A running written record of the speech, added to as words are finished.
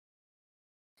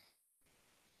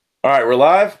All right, we're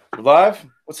live. We're live.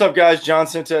 What's up, guys? John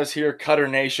Sintez here, Cutter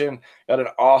Nation. Got an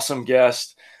awesome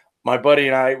guest. My buddy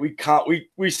and I,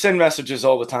 we send messages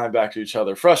all the time back to each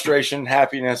other. Frustration,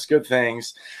 happiness, good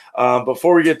things.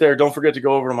 Before we get there, don't forget to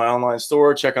go over to my online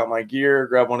store, check out my gear,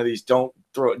 grab one of these don't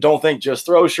think, just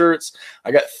throw shirts. I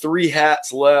got 3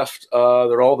 hats left.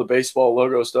 They're all the baseball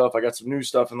logo stuff. I got some new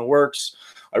stuff in the works.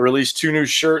 I released 2 new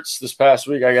shirts this past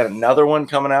week. I got another one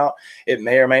coming out. It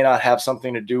may or may not have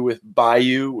something to do with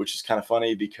Bayou, which is kind of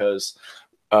funny because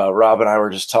Rob and I were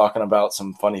just talking about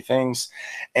some funny things.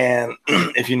 And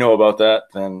if you know about that,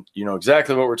 then you know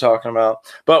exactly what we're talking about.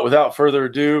 But without further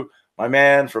ado, my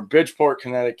man from Bridgeport,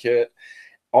 Connecticut,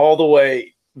 all the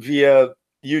way via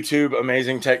YouTube,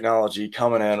 amazing technology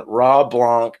coming in, Rob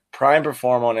Blanc, Prime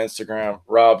Perform on Instagram.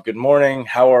 Rob, good morning.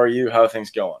 How are you? How are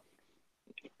things going?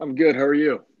 I'm good. How are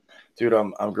you? Dude,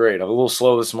 I'm great. I'm a little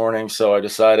slow this morning, so I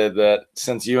decided that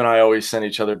since you and I always send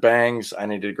each other bangs, I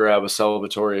need to grab a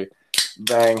celebratory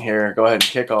bang here. Go ahead and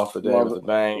kick off the day Love with a it.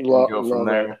 bang and go from Love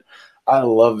it. there. I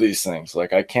love these things.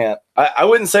 Like I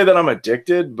wouldn't say that I'm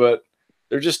addicted, but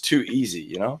they're just too easy,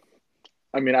 you know?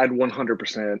 I mean, I'd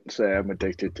 100% say I'm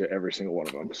addicted to every single one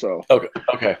of them. So Okay.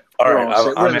 Okay. All right.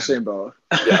 we're in I'm the in. same boat.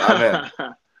 Yeah, I'm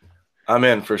in. I'm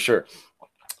in for sure.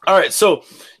 All right, so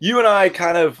you and I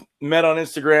kind of met on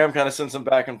Instagram, kind of sent some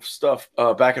back and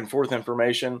forth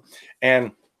information,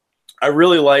 and I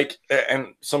really like,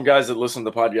 and some guys that listened to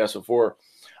the podcast before,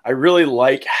 I really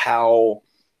like how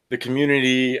the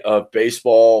community of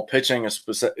baseball pitching is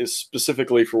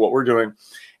specifically for what we're doing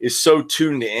is so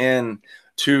tuned in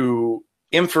to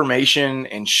information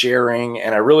and sharing,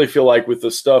 and I really feel like with the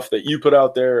stuff that you put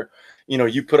out there, you know,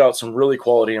 you put out some really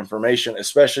quality information,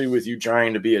 especially with you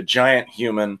trying to be a giant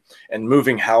human and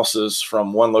moving houses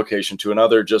from one location to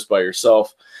another just by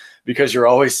yourself, because you're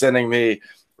always sending me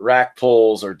rack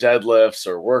pulls or deadlifts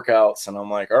or workouts. And I'm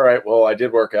like, all right, well, I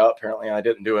did work out. Apparently I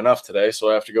didn't do enough today, so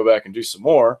I have to go back and do some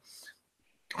more.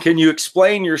 Can you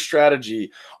explain your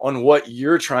strategy on what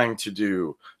you're trying to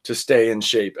do to stay in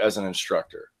shape as an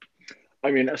instructor?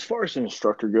 I mean, as far as an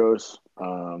instructor goes,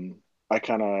 I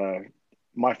kind of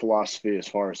my philosophy as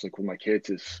far as like with my kids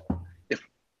is if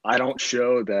I don't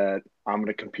show that I'm going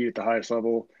to compete at the highest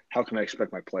level, how can I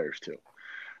expect my players to?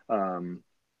 Um,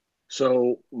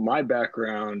 so my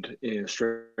background in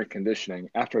strength conditioning,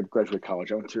 after I graduated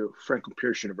college, I went to Franklin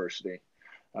Pierce University.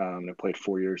 And I played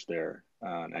 4 years there.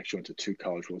 And actually went to 2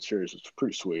 College World Series, which was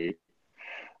pretty sweet.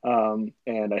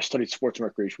 And I studied sports and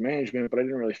recreation management, but I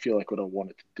didn't really feel like what I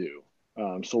wanted to do.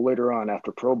 So later on,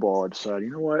 after pro ball, I decided,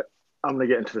 you know what, I'm going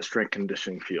to get into the strength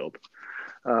conditioning field.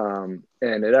 And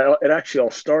it actually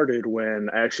all started when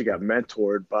I actually got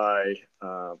mentored by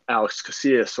Alex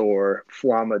Casillas or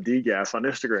Flama Degas on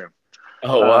Instagram.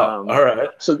 Oh, wow. Um, All right.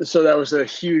 so that was a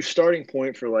huge starting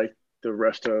point for like the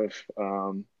rest of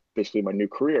basically my new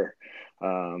career.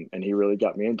 And he really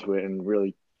got me into it and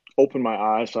really opened my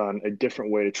eyes on a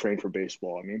different way to train for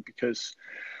baseball. I mean, because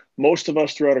most of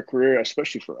us throughout our career,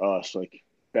 especially for us, like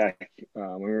back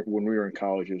when we were in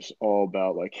college, it was all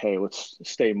about like, hey, let's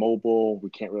stay mobile. We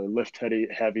can't really lift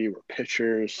heavy. We're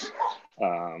pitchers.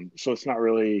 So it's not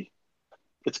really,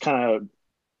 it's kind of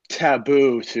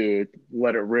taboo to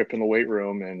let it rip in the weight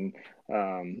room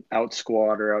and out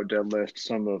squat or out deadlift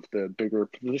some of the bigger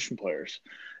position players.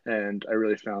 And I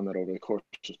really found that over the course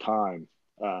of time,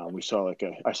 I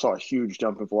saw a huge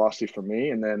jump in velocity for me.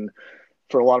 And then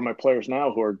for a lot of my players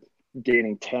now who are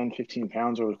gaining 10, 15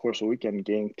 pounds over the course of a weekend,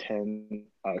 gaining 10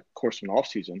 course of an off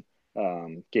season,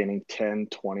 gaining 10,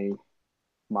 20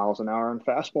 miles an hour on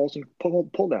fastballs and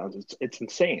pull downs. It's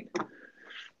insane.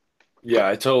 Yeah,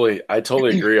 I totally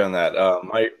agree on that.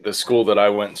 The school that I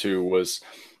went to was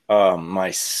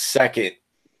my second,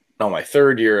 no, my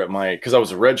third year because I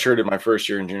was a redshirt in my first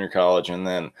year in junior college, and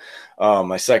then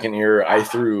my second year I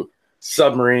threw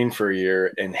submarine for a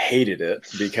year and hated it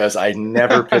because I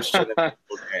never pitched in a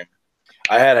baseball game.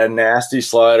 I had a nasty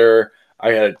slider. I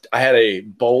had a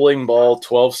bowling ball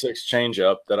 12-6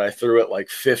 changeup that I threw at like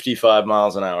 55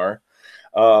 miles an hour.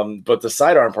 But the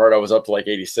sidearm part, I was up to like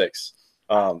 86.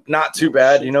 Not too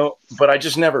bad, you know, but I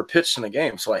just never pitched in a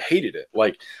game, so I hated it.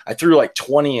 Like I threw like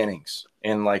 20 innings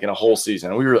in a whole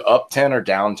season. We were up 10 or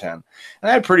down 10. And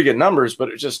I had pretty good numbers, but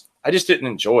I just didn't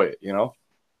enjoy it, you know?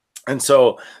 And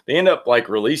so they end up like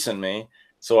releasing me.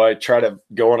 So I try to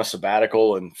go on a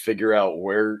sabbatical and figure out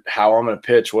how I'm going to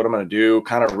pitch, what I'm going to do,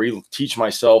 kind of teach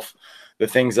myself the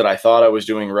things that I thought I was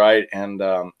doing right, and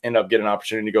end up getting an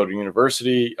opportunity to go to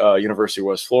University of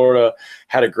West Florida.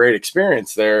 Had a great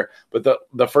experience there. But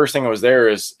the first thing I was there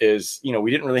is, you know, we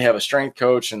didn't really have a strength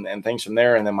coach and things from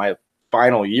there. And then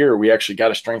final year, we actually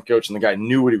got a strength coach, and the guy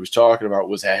knew what he was talking about,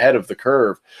 was ahead of the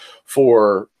curve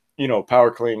for, power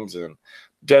cleans and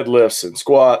deadlifts and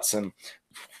squats and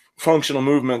functional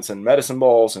movements and medicine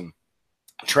balls and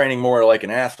training more like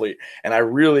an athlete. And I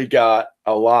really got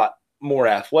a lot more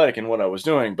athletic in what I was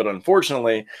doing. But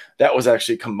unfortunately, that was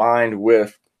actually combined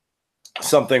with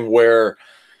something where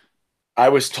I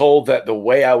was told that the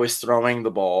way I was throwing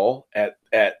the ball at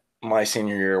my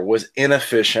senior year was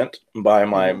inefficient by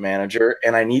my manager,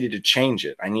 and I needed to change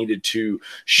it. I needed to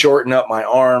shorten up my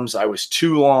arms. I was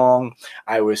too long.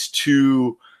 I was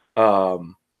too, I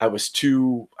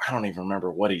don't even remember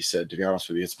what he said, to be honest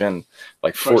with you. It's been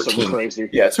like 14. Crazy.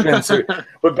 Yeah, it's been so,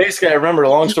 but basically I remember,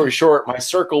 long story short, my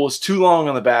circle was too long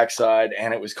on the backside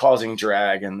and it was causing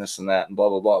drag and this and that and blah,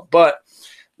 blah, blah. But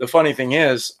the funny thing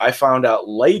is, I found out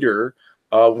later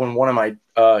when one of my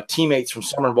teammates from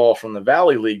summer ball from the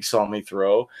Valley League saw me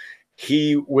throw,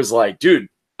 he was like, dude,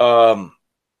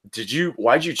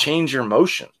 why'd you change your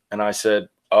motion? And I said,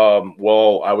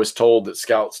 well, I was told that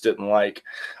scouts didn't like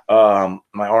my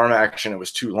arm action. It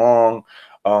was too long,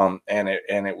 and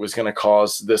it was going to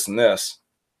cause this and this.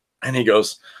 And he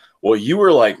goes, well, you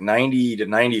were like 90 to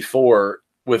 94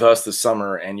 with us this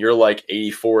summer, and you're like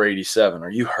 84, 87. Are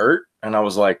you hurt? And I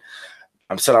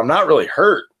said, I'm not really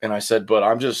hurt. And I said, but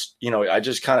I'm just, I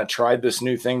just kind of tried this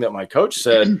new thing that my coach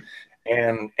said,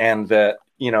 and that,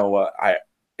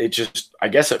 I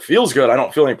guess it feels good. I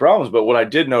don't feel any problems. But what I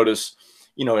did notice,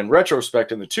 in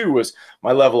retrospect in the two, was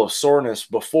my level of soreness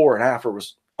before and after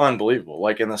was unbelievable.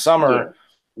 Like in the summer,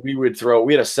 we had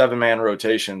a 7-man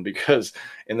rotation because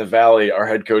in the Valley, our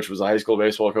head coach was a high school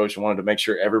baseball coach and wanted to make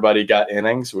sure everybody got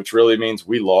innings, which really means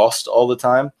we lost all the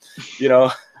time,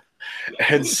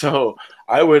 And so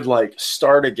I would like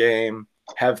start a game,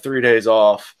 have 3 days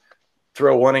off,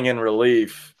 throw 1 inning in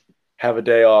relief, have a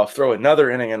day off, throw another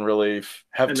inning in relief,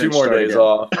 have 2 more days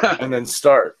off, and then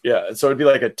start. Yeah. And so it'd be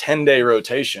like a 10-day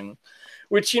rotation,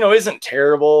 which, isn't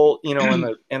terrible,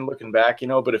 and looking back,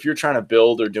 but if you're trying to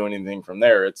build or do anything from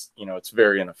there, it's, it's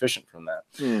very inefficient from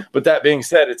that. But that being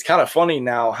said, it's kind of funny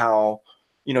now how,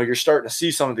 you're starting to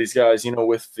see some of these guys,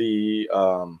 with the,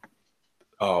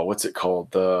 what's it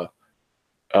called? The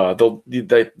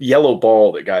yellow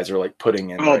ball that guys are like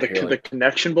putting in. The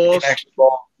connection balls.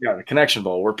 Yeah, the connection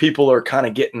ball, where people are kind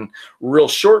of getting real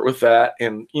short with that,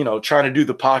 and trying to do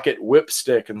the pocket whip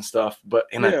stick and stuff, but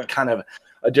in a kind of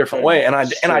a different way. And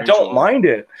I don't mind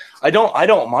it. I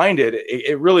don't mind it.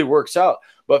 It really works out.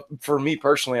 But for me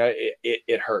personally,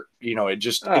 it hurt. It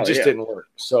just didn't work.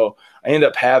 So I ended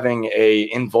up having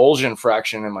a invulsion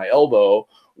fraction in my elbow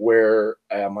where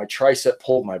my tricep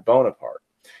pulled my bone apart.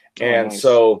 And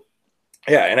so,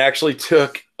 and actually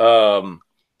took,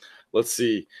 let's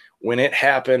see, when it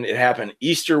happened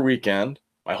Easter weekend.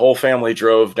 My whole family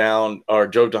drove to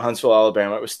Huntsville,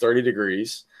 Alabama. It was 30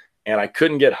 degrees and I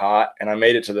couldn't get hot. And I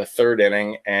made it to the 3rd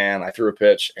inning and I threw a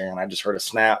pitch and I just heard a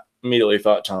snap. Immediately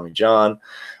thought Tommy John.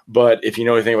 But if you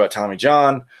know anything about Tommy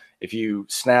John, if you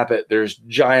snap it, there's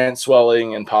giant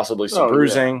swelling and possibly some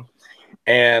bruising. Yeah.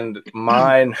 And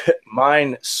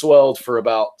mine swelled for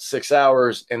about 6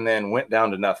 hours and then went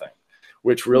down to nothing,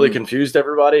 which really confused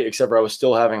everybody, except for I was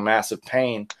still having massive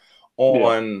pain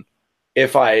on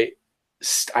if I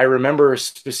remember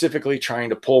specifically trying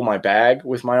to pull my bag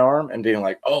with my arm and being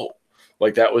like, oh,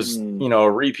 like that was,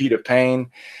 a repeat of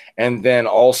pain. And then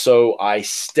also I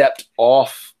stepped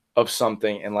off of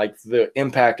something and like the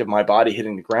impact of my body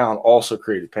hitting the ground also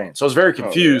created pain. So I was very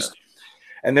confused.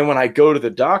 And then when I go to the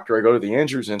doctor, I go to the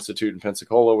Andrews Institute in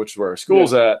Pensacola, which is where our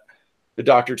school's at. The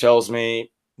doctor tells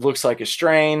me, looks like a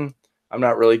strain. I'm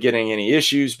not really getting any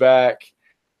issues back.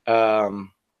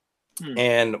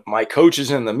 And my coach is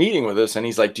in the meeting with us, and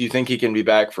he's like, do you think he can be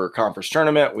back for a conference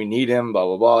tournament? We need him, blah,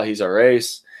 blah, blah. He's our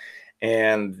ace.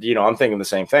 And, I'm thinking the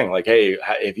same thing. Like, hey,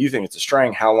 if you think it's a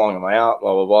strain, how long am I out?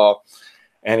 Blah, blah, blah.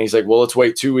 And he's like, well, let's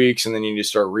wait 2 weeks and then you need to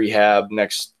start rehab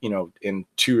next, in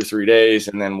 2 or 3 days.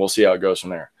 And then we'll see how it goes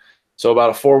from there. So about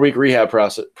a 4-week rehab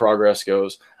progress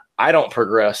goes. I don't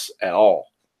progress at all.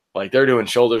 Like they're doing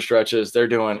shoulder stretches. They're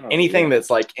doing anything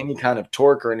that's like any kind of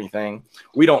torque or anything.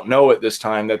 We don't know at this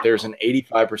time that there's an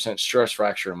 85% stress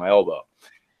fracture in my elbow.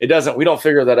 We don't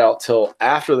figure that out till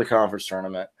after the conference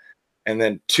tournament. And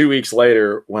then 2 weeks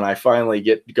later, when I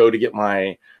finally go to get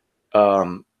my,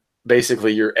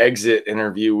 basically your exit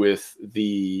interview with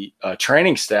the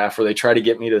training staff, where they try to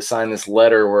get me to sign this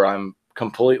letter where I'm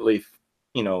completely,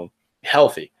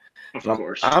 healthy. Of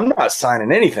course. I'm not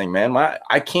signing anything, man.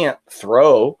 I can't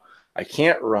throw. I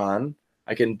can't run.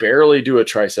 I can barely do a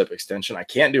tricep extension. I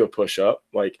can't do a push-up.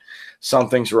 Like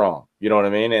something's wrong. You know what I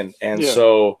mean? And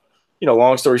so,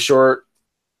 long story short,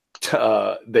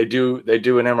 They do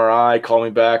an MRI, call me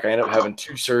back. I end up having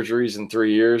 2 surgeries in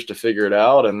 3 years to figure it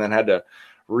out, and then had to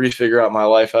refigure out my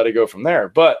life, how to go from there.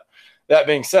 But that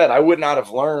being said, I would not have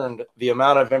learned the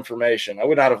amount of information. I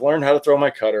would not have learned how to throw my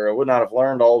cutter. I would not have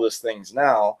learned all these things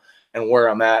now and where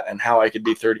I'm at and how I could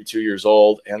be 32 years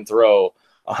old and throw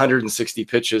 160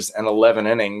 pitches and 11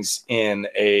 innings in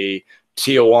a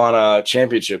Tijuana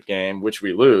championship game, which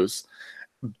we lose,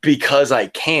 because I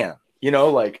can.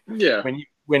 Like Yeah.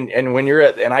 when you're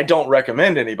at, and I don't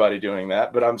recommend anybody doing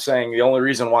that, but I'm saying the only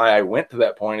reason why I went to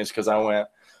that point is because I went,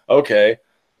 okay,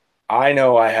 I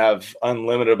know I have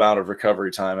unlimited amount of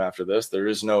recovery time after this. There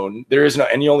is no,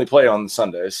 and you only play on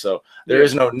Sundays, so there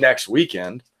is no next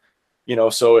weekend.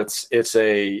 So it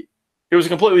was a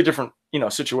completely different,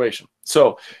 situation.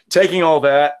 So taking all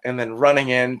that and then running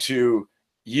into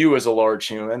you as a large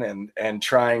human and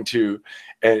trying to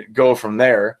go from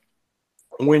there.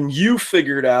 When you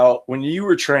figured out, when you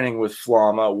were training with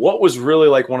Flama, what was really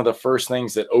like one of the first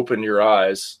things that opened your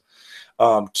eyes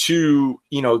to,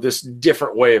 this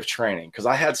different way of training? Because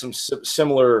I had some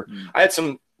similar, I had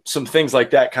some things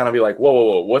like that kind of be like,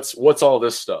 whoa, what's all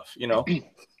this stuff,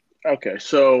 Okay,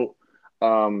 so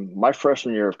my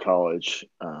freshman year of college,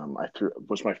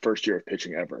 was my first year of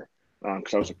pitching ever,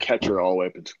 because I was a catcher all the way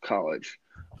up into college.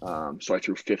 So I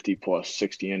threw 50 plus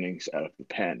 60 innings out of the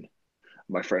pen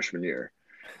my freshman year,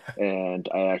 and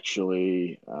I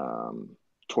actually,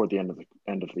 toward the end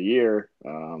of the year,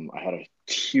 I had a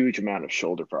huge amount of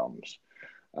shoulder problems.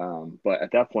 But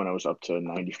at that point, I was up to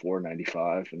 94,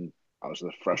 95, and I was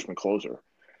the freshman closer.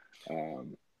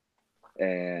 Um,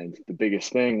 and the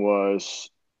biggest thing was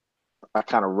I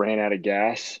kind of ran out of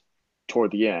gas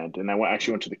toward the end, and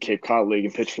actually went to the Cape Cod League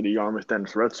and pitched for the Yarmouth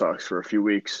Dennis Red Sox for a few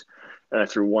weeks. And I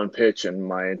threw one pitch, and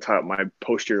my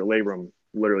posterior labrum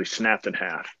literally snapped in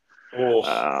half. Oh,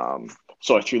 Um,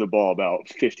 so I threw the ball about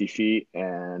 50 feet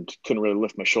and couldn't really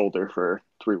lift my shoulder for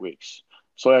 3 weeks.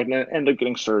 So I ended up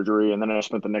getting surgery, and then I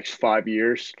spent the next 5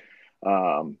 years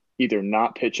either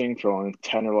not pitching, throwing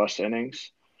 10 or less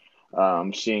innings,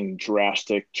 seeing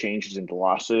drastic changes in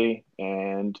velocity,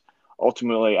 and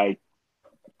ultimately I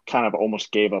kind of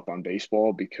almost gave up on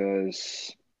baseball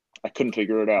because I couldn't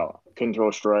figure it out. Couldn't throw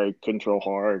a strike, couldn't throw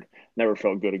hard, never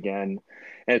felt good again.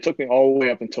 And it took me all the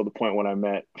way up until the point when I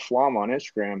met Flom on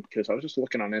Instagram, because I was just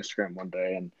looking on Instagram one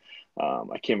day, and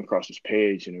I came across this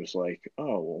page, and it was like,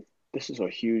 oh, well, this is a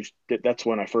huge, that's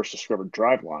when I first discovered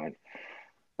Driveline.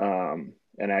 And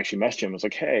I actually messaged him. I was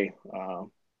like, hey,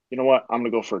 you know what? I'm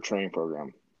going to go for a training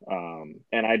program.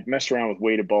 And I'd messed around with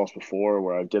weighted balls before,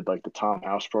 where I did like the Tom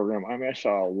House program. I mean, I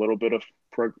saw a little bit of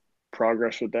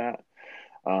progress with that.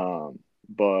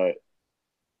 But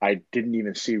I didn't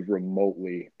even see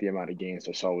remotely the amount of gains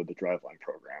I saw with the Driveline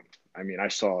program. I mean, I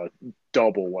saw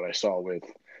double what I saw with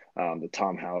the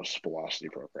Tom House velocity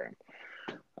program.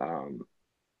 Um,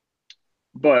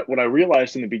 but what I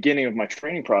realized in the beginning of my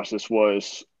training process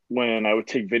was when I would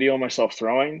take video of myself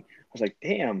throwing, I was like,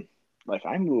 damn, like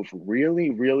I move really,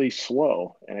 really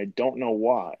slow, and I don't know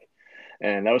why.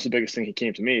 And that was the biggest thing he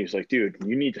came to me. He's like, dude,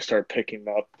 you need to start picking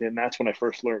up. And that's when I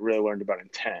first really learned about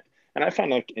intent. And I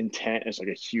find like intent is like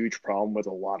a huge problem with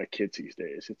a lot of kids these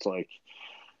days. It's like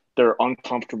they're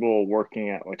uncomfortable working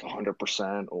at like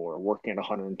 100% or working at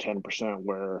 110%,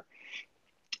 where,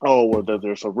 oh, well,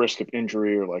 there's a risk of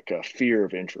injury or like a fear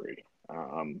of injury.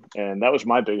 And that was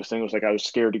my biggest thing, was like I was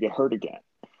scared to get hurt again.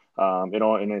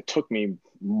 And it took me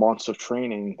months of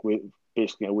training with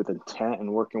basically with intent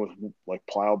and working with like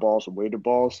plyo balls and weighted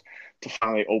balls to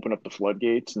finally open up the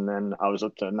floodgates. And then I was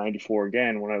up to 94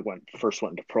 again when I first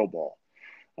went into pro ball.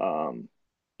 Um,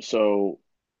 so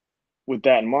with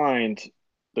that in mind,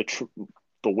 the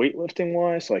the weightlifting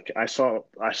wise, like I saw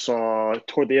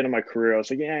toward the end of my career, I was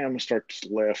like, yeah, I'm gonna start to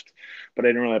lift, but I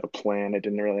didn't really have a plan. I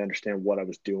didn't really understand what I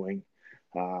was doing.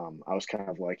 I was kind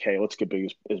of like, hey, let's get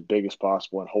big as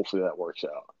possible, and hopefully that works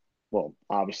out. Well,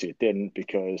 obviously it didn't,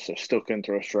 because I still couldn't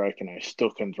throw a strike and I still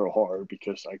couldn't throw hard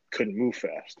because I couldn't move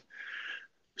fast.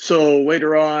 So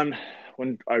later on,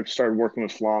 when I started working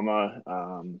with Flama,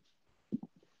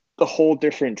 the whole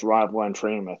different Driveline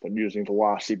training method, using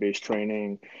velocity based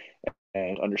training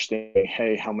and understanding,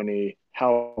 hey,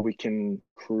 how we can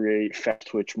create fast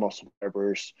twitch muscle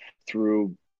fibers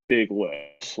through big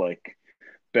lifts like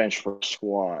bench press,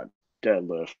 squat,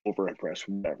 deadlift, overhead press,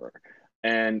 whatever.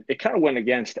 And it kind of went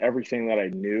against everything that I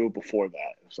knew before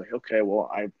that. It's like, okay, well,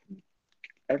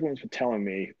 everyone's been telling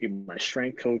me, even my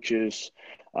strength coaches,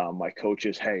 my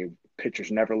coaches, hey, pitchers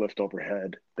never lift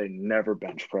overhead, they never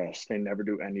bench press, they never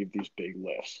do any of these big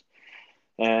lifts.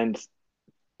 And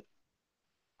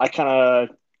I kind of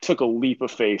took a leap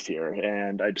of faith here,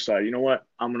 and I decided, you know what,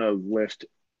 I'm going to lift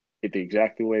it the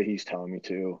exactly way he's telling me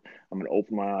to. I'm going to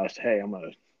open my eyes. Hey, I'm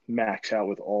going to max out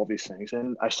with all these things.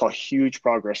 And I saw huge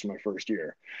progress in my first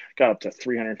year. Got up to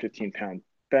 315-pound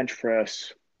bench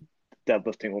press,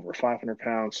 deadlifting over 500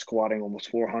 pounds, squatting almost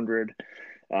 400.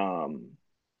 Um,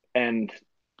 and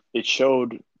it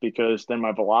showed because then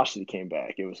my velocity came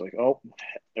back. It was like, oh,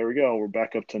 there we go. We're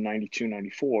back up to 92,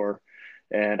 94.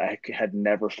 And I had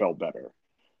never felt better.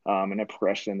 And I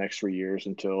progressed in the next 3 years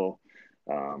until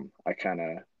I kind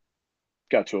of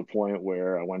got to a point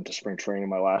where I went to spring training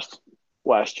my last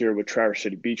year with Traverse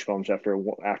City Beach Bums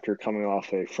after coming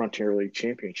off a Frontier League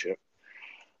championship.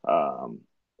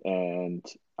 And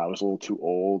I was a little too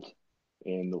old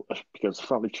because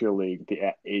Frontier League,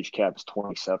 the age cap is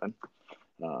 27.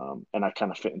 And I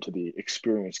kind of fit into the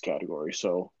experience category.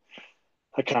 So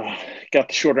I kind of got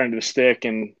the short end of the stick,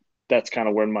 and that's kind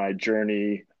of where my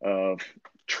journey of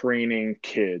training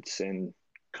kids and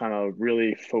kind of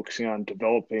really focusing on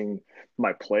developing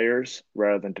my players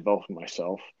rather than developing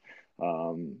myself.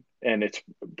 And it's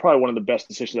probably one of the best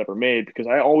decisions I ever made because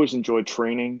I always enjoyed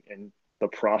training and the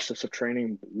process of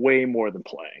training way more than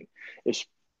playing. It's,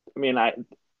 I mean, I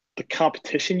the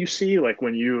competition you see, like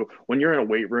when you're in a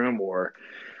weight room or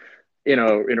in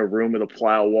a room with a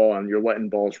plow wall and you're letting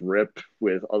balls rip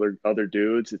with other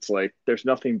dudes, it's like there's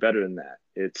nothing better than that.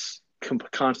 It's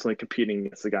constantly competing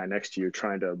against the guy next to you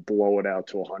trying to blow it out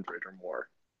to 100 or more.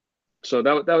 So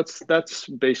that's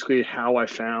basically how I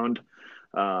found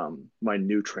my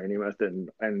new training method,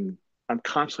 and I'm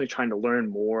constantly trying to learn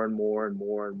more and more and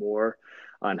more and more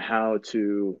on how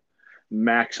to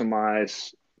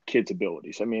maximize kids'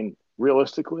 abilities. I mean,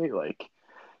 realistically, like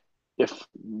if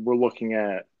we're looking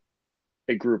at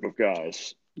a group of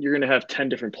guys, you're going to have 10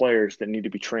 different players that need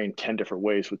to be trained 10 different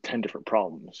ways with 10 different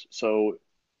problems. So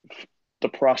the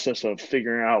process of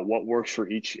figuring out what works for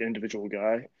each individual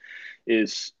guy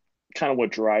is kind of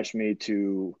what drives me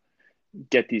to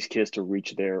get these kids to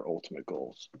reach their ultimate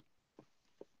goals.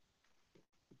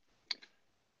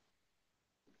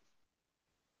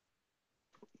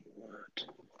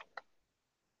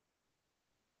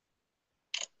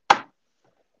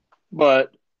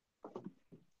 But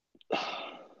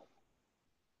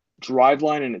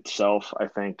Driveline in itself, I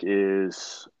think,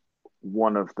 is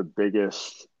one of the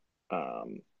biggest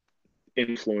um,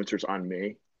 influencers on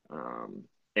me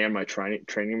and my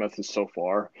training methods so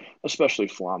far, especially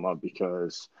Flama,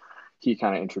 because he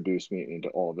kind of introduced me into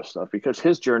all of this stuff because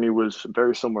his journey was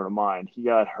very similar to mine. He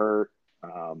got hurt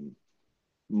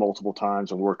multiple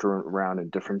times and worked around in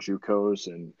different JUCOs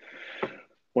and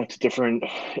went to different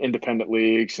independent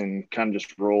leagues and kind of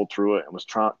just rolled through it and was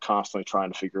constantly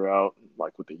trying to figure out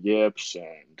like with the yips.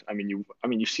 And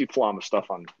you see Flama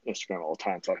stuff on Instagram all the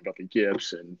time talking about the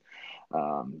yips and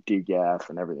DGAF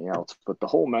and everything else, but the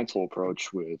whole mental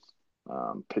approach with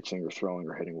pitching or throwing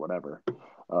or hitting whatever,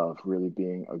 of really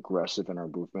being aggressive in our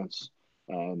movements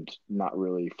and not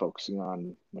really focusing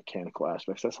on mechanical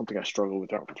aspects. That's something I struggled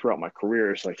with throughout my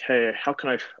career. It's like, hey, how can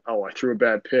I threw a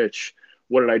bad pitch.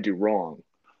 What did I do wrong?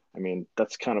 I mean,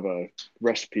 that's kind of a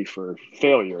recipe for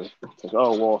failure. It's like,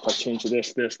 oh, well, if I change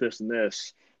this, and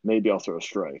this, maybe I'll throw a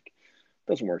strike.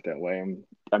 It doesn't work that way.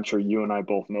 I'm sure you and I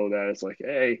both know that. It's like,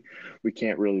 hey, we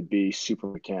can't really be super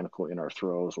mechanical in our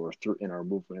throws or in our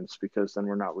movements because then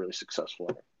we're not really successful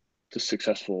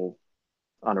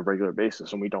on a regular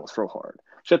basis and we don't throw hard.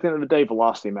 So at the end of the day,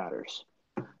 velocity matters.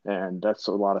 And that's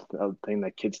a lot of thing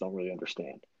that kids don't really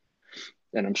understand.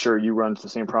 And I'm sure you run into the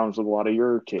same problems with a lot of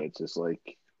your kids. It's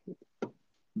like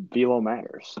velo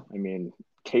matters. I mean,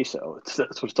 queso,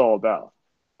 that's what it's all about.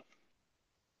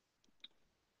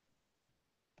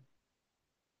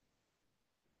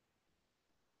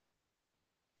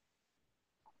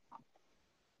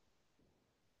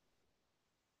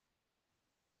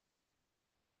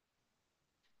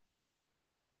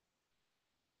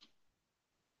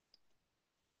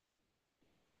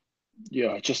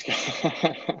 Yeah, just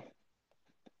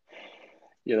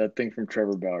yeah, that thing from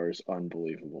Trevor Bauer is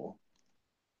unbelievable.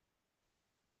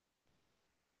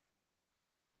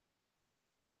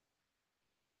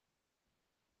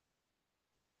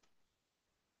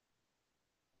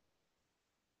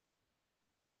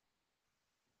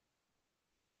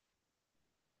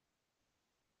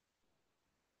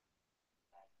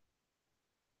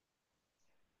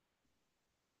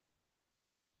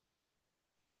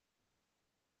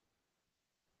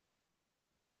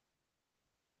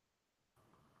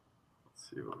 Let's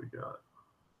see what we got.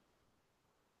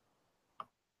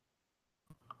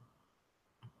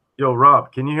 Yo,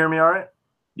 Rob, can you hear me all right?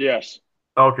 Yes.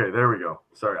 Okay, there we go.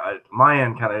 Sorry, my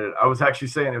end kind of. I was actually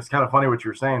saying it was kind of funny what you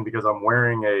were saying because I'm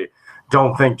wearing a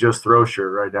 "Don't Think Just Throw"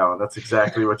 shirt right now, and that's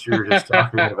exactly what you were just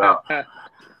talking about.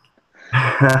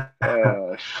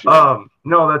 Shit.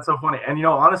 No, that's so funny. And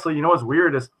honestly, what's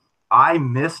weird is I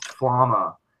missed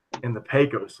Flama in the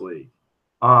Pecos League.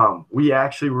 We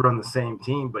actually were on the same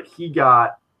team, but he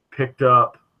got picked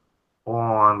up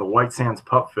on the White Sands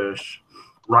Pupfish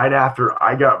right after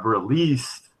I got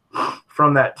released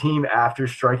from that team after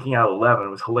striking out 11. It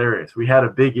was hilarious. We had a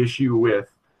big issue with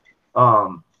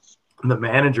the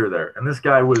manager there, and this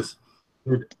guy was,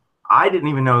 dude, I didn't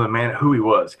even know who he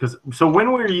was. So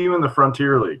when were you in the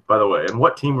Frontier League, by the way, and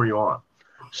what team were you on?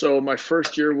 So my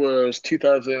first year was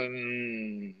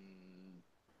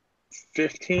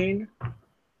 2015.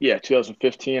 Yeah,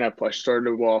 2015. I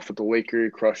started off with the Lake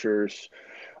Erie Crushers.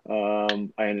 I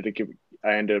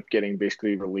ended up getting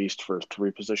basically released for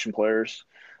 3 position players.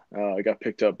 I got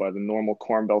picked up by the Normal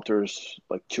Corn Belters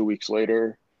like 2 weeks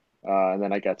later. And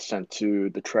then I got sent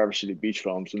to the Traverse City Beach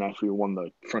Films and actually won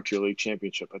the Frontier League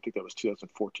Championship. I think that was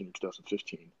 2014 or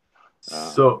 2015.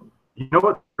 So you know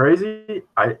what's crazy?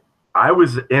 I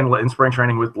was in spring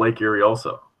training with Lake Erie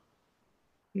also,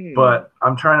 but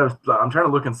I'm trying to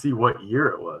look and see what year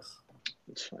it was.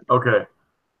 That's fine. Okay,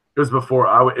 it was before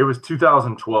it was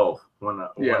 2012 when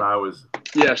I was.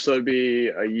 Yeah, so it'd be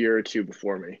a year or two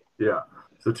before me. Yeah,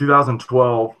 so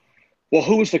 2012. Well,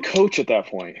 who was the coach at that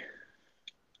point?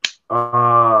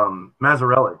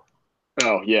 Mazzarelli.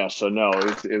 Oh yeah, so no,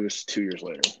 it was 2 years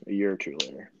later, a year or two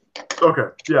later. Okay,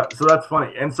 yeah, so that's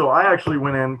funny. And so I actually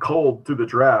went in cold through the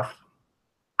draft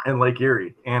in Lake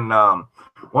Erie, and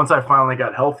once I finally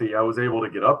got healthy, I was able to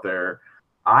get up there.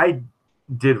 I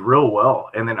did real well,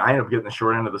 and then I ended up getting the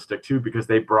short end of the stick too because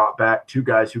they brought back 2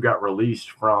 guys who got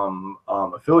released from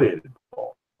affiliated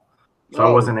ball. So I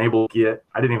wasn't able to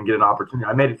I didn't even get an opportunity.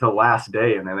 I made it to the last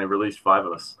day, and then they released 5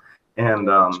 of us. And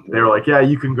they were like, yeah,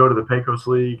 you can go to the Pecos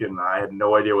League. And I had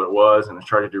no idea what it was. And I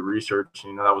tried to do research.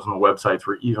 That was when the websites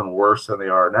were even worse than they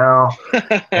are now.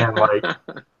 And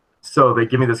so they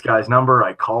give me this guy's number.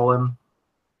 I call him.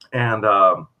 And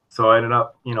so I ended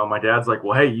up, my dad's like,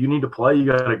 well, hey, you need to play. You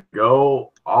got to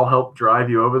go. I'll help drive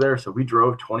you over there. So we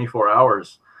drove 24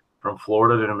 hours from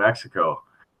Florida to New Mexico.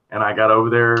 And I got over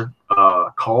there,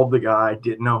 called the guy,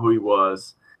 didn't know who he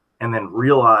was. And then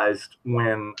realized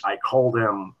when I called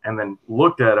him and then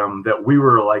looked at him that we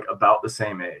were like about the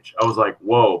same age. I was like,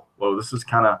 whoa, this is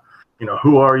kind of,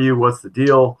 who are you? What's the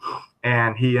deal?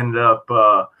 And he ended up,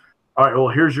 all right, well,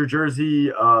 here's your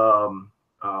jersey. Locker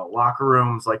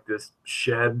room's like this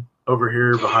shed over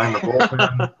here behind the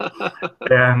bullpen.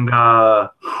 And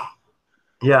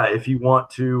yeah, if you want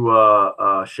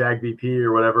to shag BP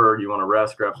or whatever, you want to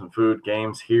rest, grab some food,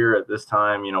 games here at this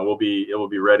time, it will be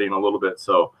ready in a little bit.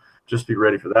 So just be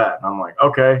ready for that. And I'm like,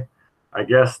 okay, I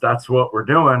guess that's what we're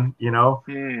doing,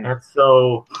 And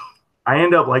so I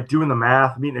end up like doing the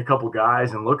math, meeting a couple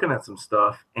guys and looking at some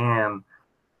stuff. And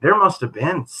there must have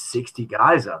been 60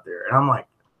 guys out there. And I'm like,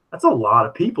 that's a lot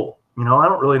of people. I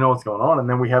don't really know what's going on. And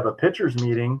then we have a pitchers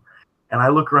meeting and I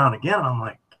look around again and I'm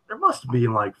like, there must be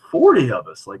like 40 of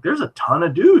us. Like there's a ton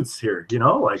of dudes here,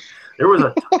 like there was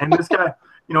and this guy,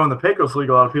 in the Pecos League,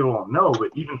 a lot of people don't know, but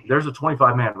even there's a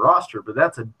 25-man roster, but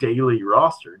that's a daily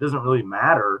roster. It doesn't really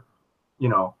matter,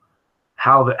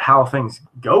 how things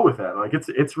go with that. Like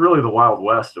it's really the Wild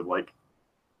West of like,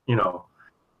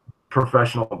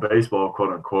 professional baseball,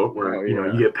 quote unquote, where,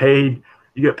 you get paid,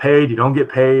 you don't get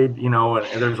paid,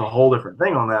 and there's a whole different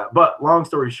thing on that. But long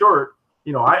story short,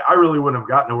 I really wouldn't have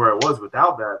gotten to where I was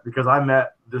without that because I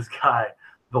met this guy,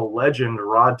 the legend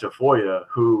Rod Tafoya,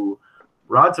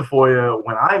 Rod Tafoya,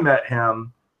 when I met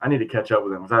him, I need to catch up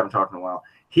with him because I haven't talked in a while.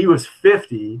 He was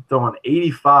 50, throwing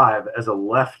 85 as a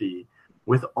lefty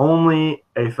with only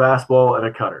a fastball and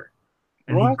a cutter.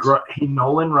 And he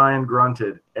Nolan Ryan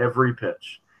grunted every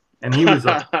pitch. And he was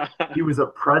a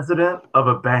president of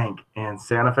a bank in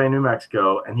Santa Fe, New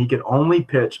Mexico, and he could only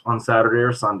pitch on Saturday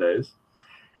or Sundays.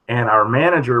 And our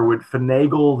manager would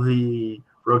finagle the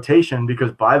rotation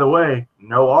because, by the way,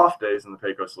 no off days in the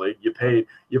Pecos League.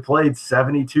 You played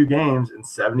 72 games in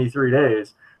 73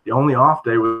 days. The only off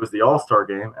day was the All-Star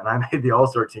game, and I made the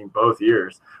All-Star team both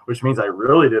years, which means I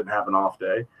really didn't have an off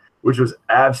day, which was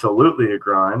absolutely a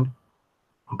grind.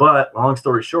 But long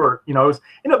story short, it was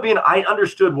ended up being, I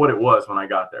understood what it was when I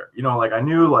got there. I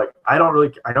knew, I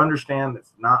understand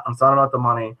it's not about the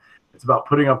money. It's about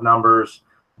putting up numbers,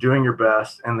 doing your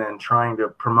best, and then trying to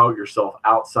promote yourself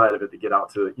outside of it to get out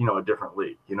to, a different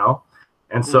league,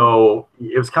 And so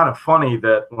it was kind of funny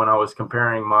that when I was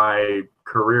comparing my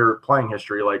career playing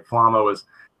history, like Flama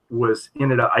I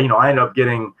ended up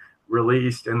getting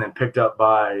released and then picked up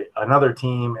by another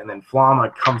team, and then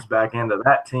Flama comes back into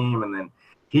that team, and then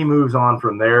he moves on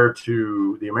from there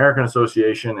to the American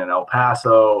Association in El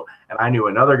Paso, and I knew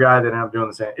another guy that ended up doing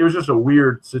the same. It was just a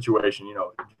weird situation, you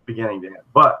know, beginning to end.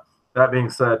 But that being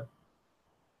said,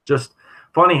 just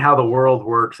funny how the world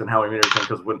works and how we meet everything.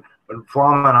 Because when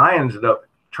Flama and I ended up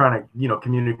trying to, you know,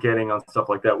 communicating on stuff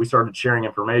like that, we started sharing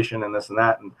information and this and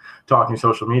that and talking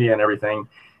social media and everything.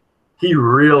 He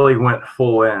really went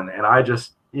full in, and I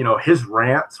just, you know, his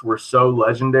rants were so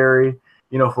legendary,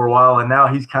 you know, for a while, and now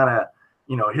he's kind of,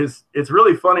 you know, it's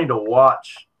really funny to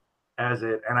watch as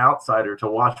an outsider, to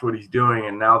watch what he's doing.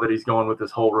 And now that he's going with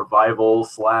this whole revival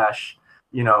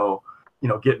 / you know,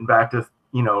 getting back to,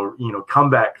 you know,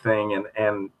 comeback thing.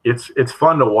 And it's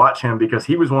fun to watch him, because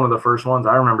he was one of the first ones.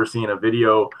 I remember seeing a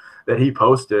video that he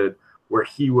posted where I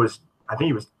think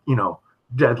he was, you know,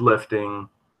 deadlifting.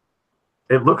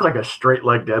 It looked like a straight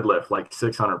leg deadlift, like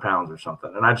 600 pounds or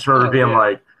something. And I just remember being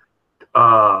like,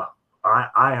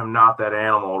 I am not that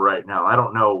animal right now. I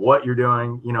don't know what you're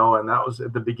doing, you know, and that was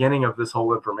at the beginning of this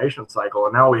whole information cycle.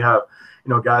 And now we have, you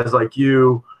know, guys like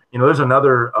you know, there's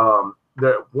another,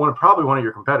 probably one of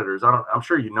your competitors. I'm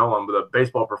sure you know them, but the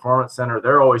Baseball Performance Center,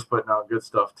 they're always putting out good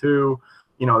stuff too.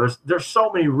 You know, there's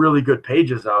so many really good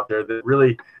pages out there that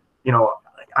really, you know,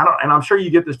 and I'm sure you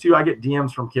get this too. I get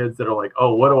DMs from kids that are like,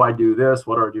 oh, what do I do this?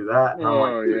 What do I do that? And I'm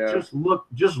like, dude,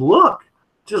 just look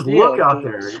out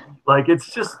there. Like,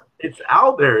 it's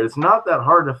out there. It's not that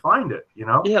hard to find it, you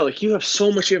know? Yeah, like you have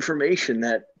so much information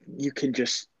that you can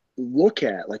just look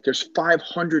at. Like, there's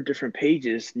 500 different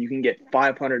pages. You can get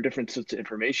 500 different sets of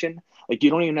information. Like, you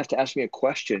don't even have to ask me a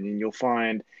question, and you'll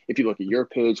find, if you look at your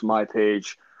page, my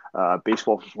page,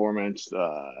 Baseball Performance,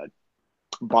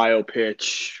 bio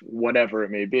pitch, whatever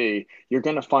it may be, you're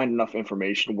going to find enough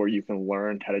information where you can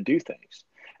learn how to do things.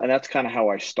 And that's kind of how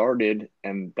I started,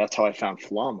 and that's how I found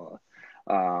Flama.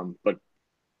 But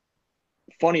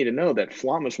funny to know that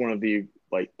Flama is one of the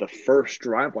first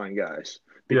Driveline guys,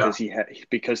 because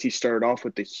he started off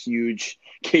with the huge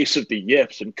case of the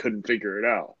yips and couldn't figure it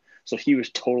out. So he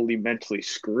was totally mentally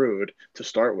screwed to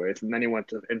start with, and then he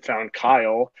went and found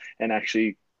Kyle and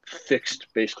actually fixed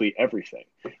basically everything,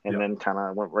 and then kind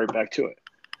of went right back to it.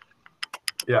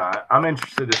 Yeah, I'm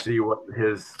interested to see what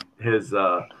his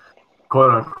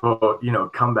quote unquote, you know,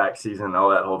 comeback season, all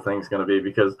that whole thing's going to be,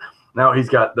 because now he's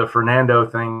got the Fernando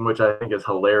thing, which I think is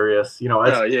hilarious. You know,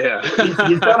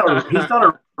 he's done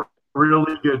a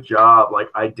really good job, like,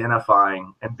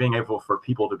 identifying and being able for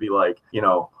people to be like, you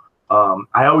know,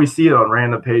 I always see it on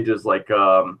random pages, like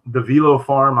the Velo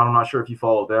Farm. I'm not sure if you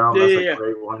follow them. That's a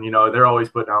great one. You know, they're always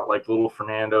putting out like little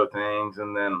Fernando things,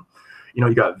 and then, you know,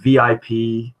 you got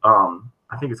VIP.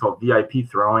 I think it's called VIP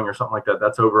Throwing or something like that.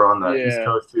 That's over on the East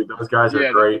Coast too. Those guys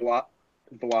are great.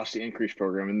 Velocity Increase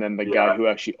Program, and then the guy who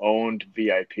actually owned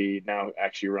VIP now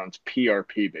actually runs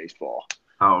PRP Baseball.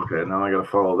 Oh, okay. Now I got to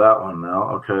follow that one now.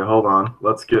 Okay, hold on.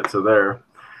 Let's get to there.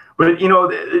 But, you know,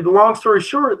 the long story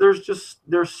short,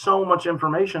 there's so much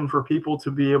information for people to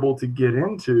be able to get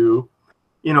into,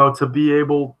 you know, to be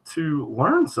able to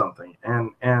learn something.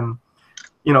 And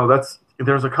you know,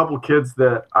 there's a couple kids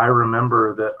that I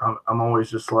remember that I'm always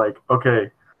just like,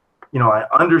 okay, you know, I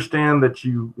understand that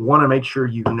you want to make sure,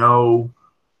 you know,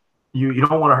 you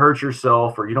don't want to hurt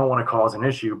yourself, or you don't want to cause an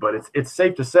issue, but it's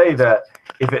safe to say that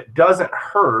if it doesn't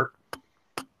hurt,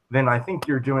 then I think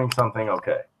you're doing something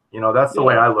okay. You know, that's the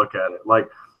way I look at it. Like,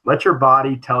 let your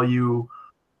body tell you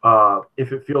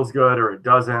if it feels good or it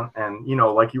doesn't. And, you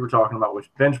know, like you were talking about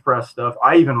with bench press stuff,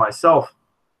 I even myself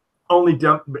only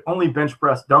bench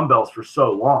press dumbbells for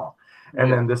so long.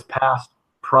 And then this past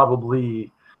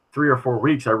probably 3 or 4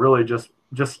 weeks, I really just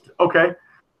okay.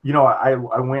 You know, I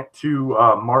went to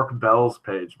Mark Bell's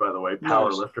page, by the way,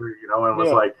 Powerlifter, you know, and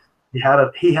was like, he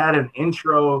had an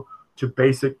intro to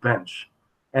basic bench.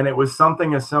 And it was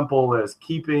something as simple as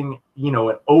keeping, you know,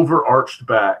 an overarched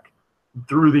back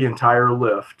through the entire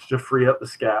lift to free up the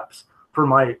scaps for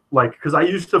my, like, because I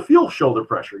used to feel shoulder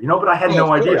pressure, you know, but I had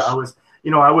no idea. I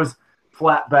was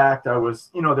flat backed. I was,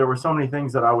 you know, there were so many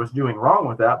things that I was doing wrong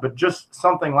with that, but just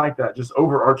something like that, just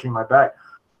overarching my back,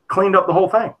 cleaned up the whole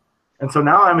thing. And so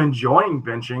now I'm enjoying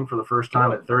benching for the first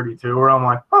time at 32, where I'm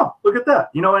like, oh, look at that,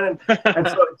 you know, and so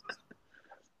it's just,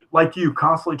 like you,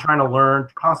 constantly trying to learn,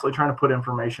 constantly trying to put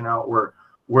information out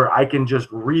where I can just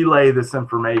relay this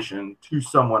information to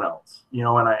someone else, you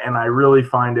know, and I really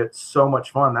find it so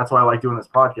much fun. That's why I like doing this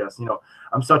podcast. You know,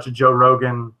 I'm such a Joe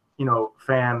Rogan, you know,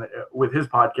 fan with his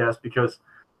podcast, because,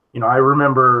 you know, I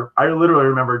literally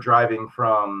remember driving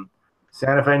from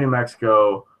Santa Fe, New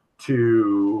Mexico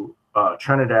to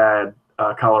Trinidad,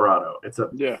 Colorado. It's a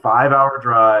 5-hour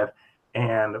drive,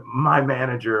 and my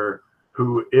manager,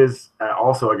 who is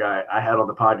also a guy I had on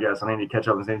the podcast, and I need to catch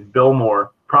up. His name's Bill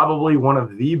Moore, probably one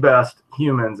of the best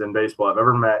humans in baseball I've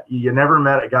ever met. You never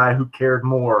met a guy who cared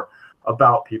more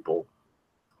about people.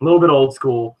 A little bit old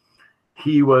school.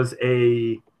 He was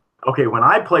when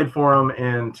I played for him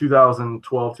in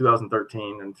 2012,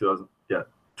 2013, and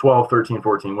 12, 13,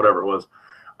 14, whatever it was.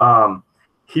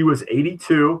 He was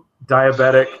 82,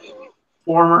 diabetic,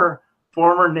 former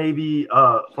Navy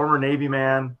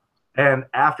man. And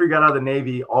after he got out of the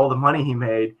Navy, all the money he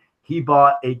made, he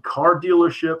bought a car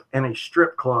dealership and a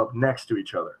strip club next to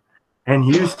each other, and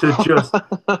used to just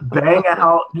bang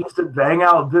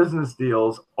out business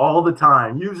deals all the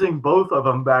time, using both of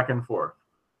them back and forth.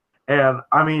 And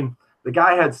I mean, the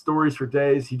guy had stories for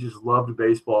days. He just loved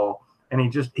baseball, and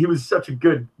he was such a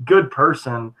good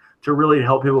person to really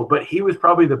help people. But he was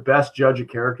probably the best judge of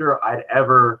character I'd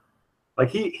ever, like,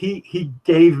 he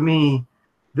gave me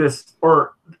this,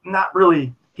 or not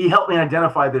really, he helped me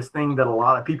identify this thing that a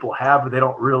lot of people have, but they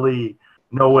don't really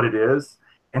know what it is.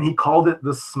 And he called it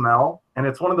the smell. And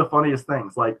it's one of the funniest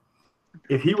things. Like,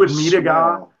 if you would meet a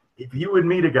guy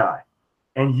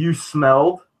and you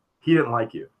smelled, he didn't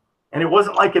like you. And it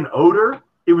wasn't like an odor.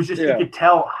 It was just, you could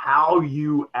tell how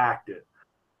you acted.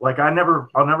 Like, I'll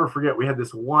never forget, we had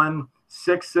this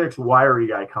 1'6" wiry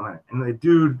guy come in, and the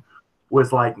dude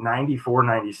was like 94,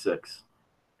 96.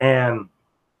 And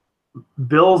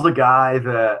Bill's a guy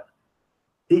that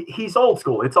he's old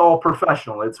school. It's all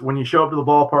professional. It's when you show up to the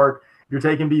ballpark, you're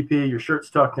taking BP, your shirt's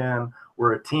tucked in.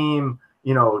 We're a team,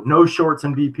 no shorts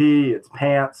in BP. It's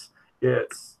pants.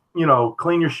 It's,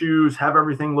 clean your shoes, have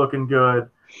everything looking good,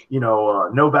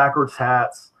 no backwards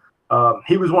hats.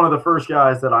 He was one of the first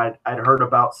guys that I'd heard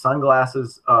about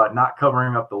sunglasses not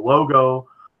covering up the logo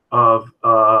of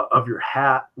your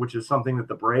hat, which is something that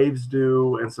the Braves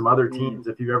do and some other teams.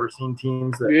 If you've ever seen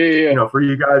teams that, for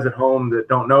you guys at home that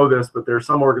don't know this, but there's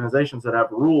some organizations that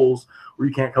have rules where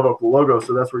you can't cover up the logo.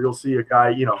 So that's where you'll see a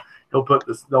guy, they'll put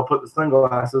the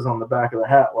sunglasses on the back of the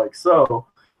hat, like so,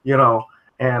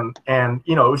 and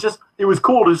it was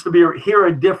cool just to hear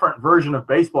a different version of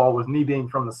baseball, with me being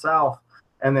from the South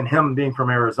and then him being from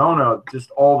Arizona,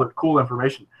 just all the cool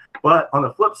information. But on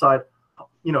the flip side,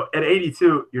 at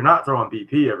 82, you're not throwing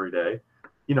BP every day.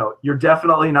 You're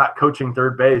definitely not coaching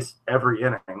third base every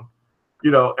inning.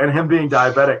 And him being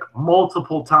diabetic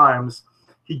multiple times,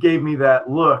 he gave me that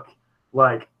look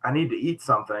like, I need to eat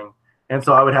something. And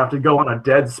so I would have to go on a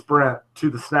dead sprint to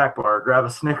the snack bar, grab a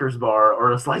Snickers bar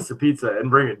or a slice of pizza and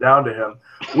bring it down to him,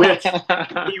 which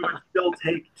he would still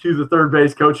take to the third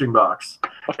base coaching box.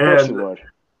 And,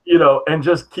 and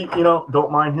just keep,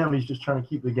 don't mind him. He's just trying to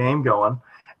keep the game going.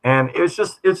 And it's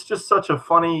just such a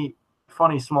funny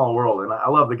small world. And I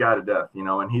love the guy to death,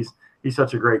 and he's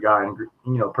such a great guy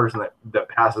and, person that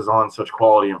passes on such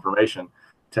quality information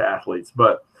to athletes.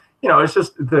 But, it's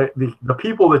just the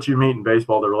people that you meet in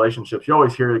baseball, the relationships, you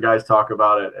always hear the guys talk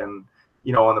about it. And,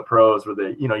 on the pros where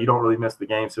they, you don't really miss the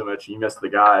game so much, you miss the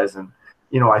guys. And,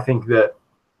 I think that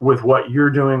with what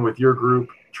you're doing with your group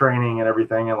training and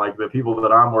everything, and like the people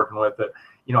that I'm working with, that,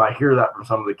 I hear that from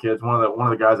some of the kids. One of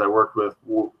the guys I worked with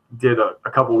did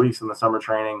a couple weeks in the summer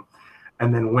training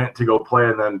and then went to go play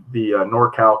in the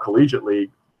NorCal Collegiate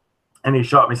League. And he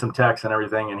shot me some texts and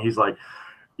everything. And he's like,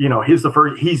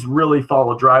 he's really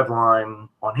followed Driveline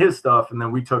on his stuff. And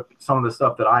then we took some of the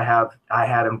stuff that I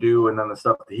had him do, and then the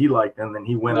stuff that he liked. And then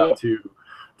he went up to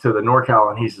the NorCal,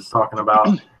 and he's just talking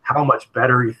about how much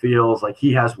better he feels. Like,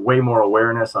 he has way more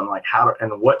awareness on like how to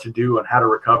and what to do and how to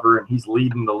recover. And he's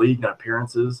leading the league in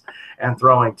appearances and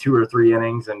throwing 2 or 3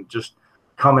 innings and just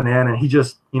coming in. And he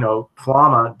just,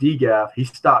 Flama, DGAF, he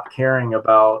stopped caring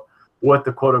about what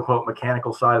the quote unquote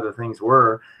mechanical side of the things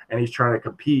were. And he's trying to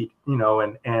compete,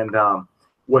 and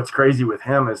what's crazy with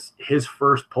him is his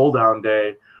first pull down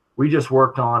day, we just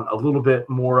worked on a little bit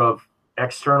more of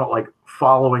external, like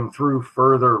following through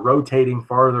further, rotating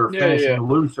farther, finishing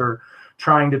looser,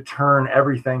 trying to turn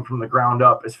everything from the ground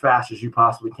up as fast as you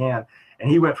possibly can.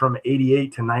 And he went from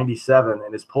 88 to 97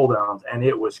 in his pull downs, and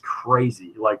it was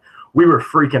crazy. Like, we were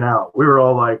freaking out. We were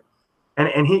all like,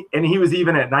 and he was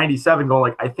even at 97 going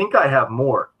like, I think I have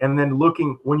more. And then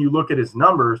when you look at his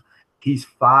numbers, he's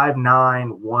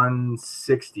 5'9",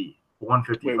 160,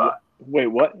 155. Wait,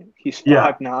 what? He's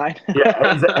 5'9"?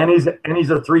 Yeah, and he's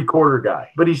a 3/4 guy,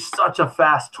 but he's such a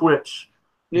fast twitch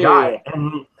guy. Yeah.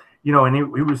 And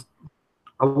he was,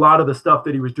 a lot of the stuff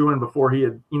that he was doing before he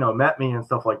had, met me and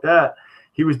stuff like that.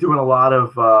 He was doing a lot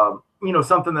of,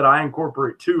 something that I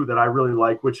incorporate too, that I really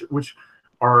like, which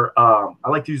are, I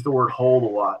like to use the word hold a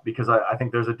lot, because I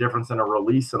think there's a difference in a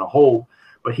release and a hold.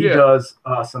 But he does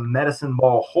some medicine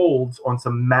ball holds on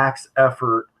some max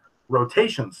effort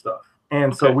rotation stuff.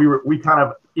 And so we kind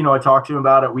of, I talked to him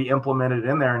about it. We implemented it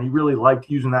in there, and he really liked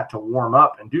using that to warm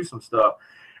up and do some stuff.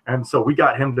 And so we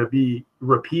got him to be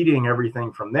repeating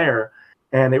everything from there.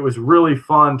 And it was really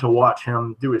fun to watch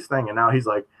him do his thing. And now he's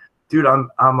like, dude, I'm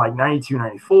like 92,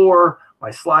 94. My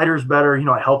slider's better.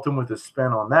 I helped him with his spin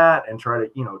on that and try to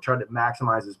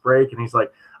maximize his break. And he's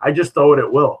like, I just throw it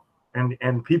at will.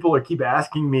 And people keep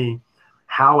asking me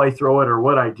how I throw it or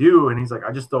what I do. And he's like,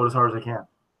 I just throw it as hard as I can.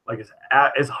 Like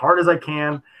as hard as I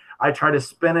can. I try to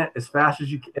spin it as fast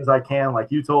as I can,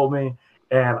 like you told me.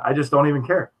 And I just don't even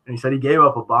care. And he said he gave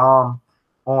up a bomb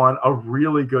on a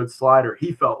really good slider,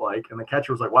 he felt like. And the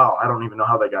catcher was like, wow, I don't even know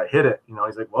how that guy hit it.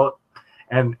 He's like, well,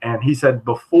 and he said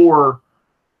before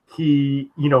he,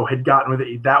 had gotten with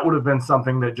it, that would have been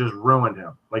something that just ruined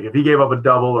him. Like if he gave up a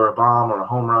double or a bomb or a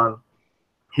home run,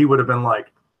 he would have been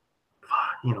like,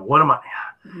 what am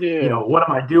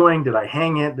I doing? Did I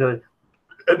hang it? And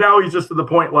now he's just to the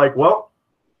point like, well,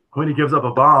 when he gives up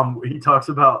a bomb, he talks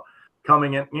about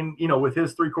coming in, with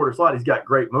his 3/4 slide, he's got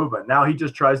great movement. Now he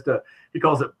just he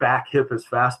calls it back hip his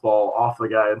fastball off the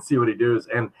guy and see what he does.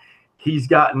 And he's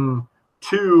gotten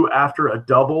 2 after a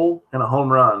double and a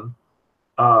home run.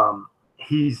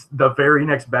 He's the very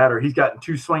next batter. He's gotten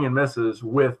 2 swing and misses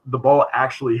with the ball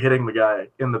actually hitting the guy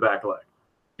in the back leg.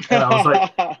 And I was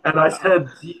like, and I said,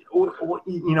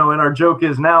 and our joke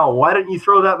is now, why didn't you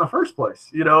throw that in the first place?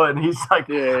 And he's like,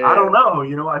 I don't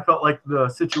know. I felt like the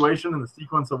situation and the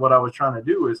sequence of what I was trying to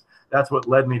do that's what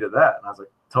led me to that. And I was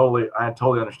like, I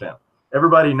totally understand.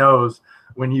 Everybody knows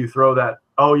when you throw that,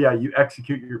 oh yeah, you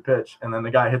execute your pitch and then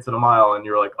the guy hits it a mile and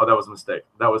you're like, oh, that was a mistake.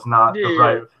 That was not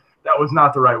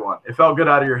the right one. It felt good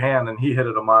out of your hand and he hit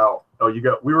it a mile. Oh,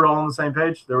 we were all on the same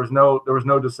page. There was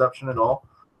no deception at all,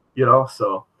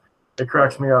 so it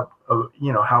cracks me up,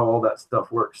 how all that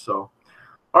stuff works. So,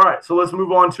 all right, so let's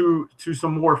move on to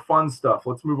some more fun stuff.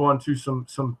 Let's move on to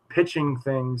some pitching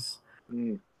things.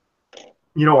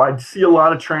 I see a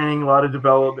lot of training, a lot of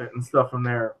development and stuff from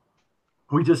there.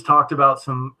 We just talked about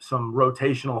some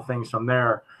rotational things from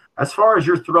there. As far as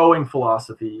your throwing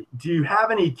philosophy, do you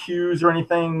have any cues or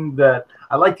anything that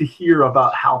I'd like to hear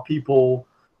about how people,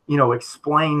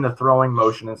 explain the throwing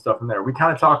motion and stuff from there? We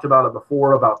kind of talked about it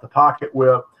before, about the pocket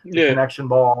whip, the connection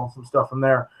ball, some stuff from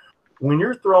there. When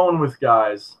you're throwing with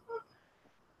guys,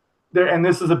 and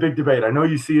this is a big debate. I know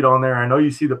you see it on there. I know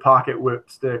you see the pocket whip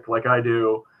stick like I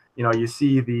do. You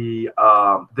see the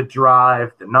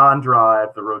drive, the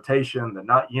non-drive, the rotation,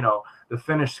 the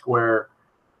finish square.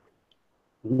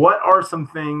 What are some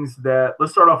things that,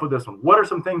 let's start off with this one. What are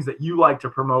some things that you like to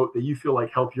promote that you feel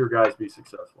like help your guys be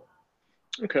successful?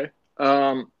 Okay.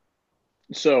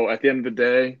 So at the end of the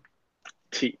day,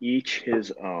 to each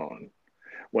his own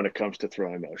when it comes to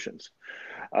throwing motions.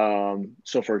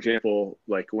 So for example,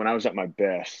 like when I was at my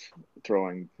best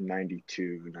throwing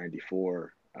 92,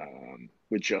 94,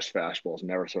 with just fastballs,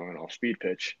 never throwing off speed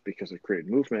pitch because it created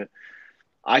movement,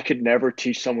 I could never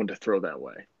teach someone to throw that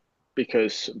way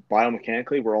because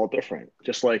biomechanically we're all different.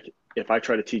 Just like if I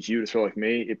try to teach you to throw like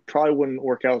me, it probably wouldn't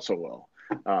work out so well,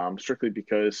 strictly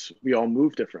because we all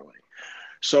move differently.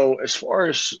 So as far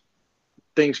as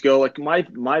things go, like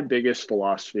my biggest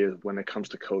philosophy when it comes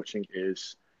to coaching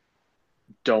is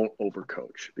don't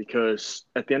overcoach, because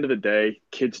at the end of the day,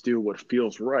 kids do what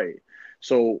feels right.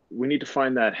 So we need to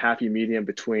find that happy medium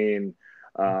between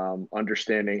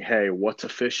understanding, hey, what's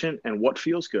efficient and what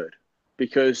feels good,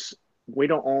 because we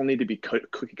don't all need to be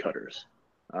cookie cutters.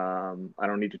 I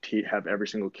don't need to have every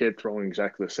single kid throwing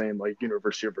exactly the same, like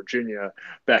University of Virginia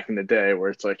back in the day, where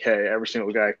it's like, hey, every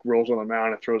single guy rolls on the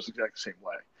mound and throws exactly the same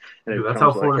way. And dude, that's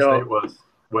how Florida State was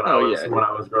when I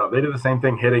was growing up. They did the same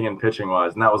thing hitting and pitching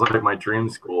wise, and that was like my dream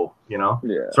school. Yeah.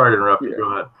 Sorry to interrupt you.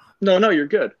 Go ahead. No, you're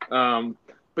good.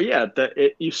 But yeah,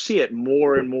 you see it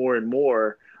more and more and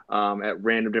more at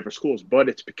random different schools, but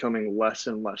it's becoming less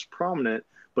and less prominent.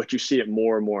 But you see it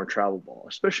more and more in travel ball,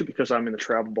 especially because I'm in the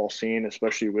travel ball scene,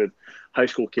 especially with high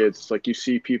school kids. It's like you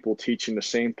see people teaching the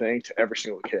same thing to every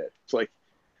single kid. It's like,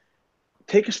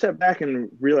 take a step back and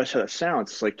realize how that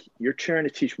sounds. It's like you're trying to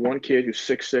teach one kid who's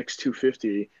 6'6",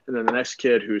 250, and then the next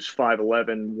kid who's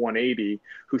 5'11", 180,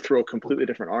 who throw completely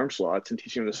different arm slots and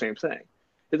teaching them the same thing.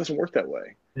 It doesn't work that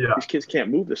way. Yeah. These kids can't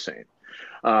move the same.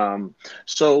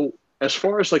 So as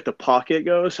far as like the pocket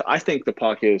goes, I think the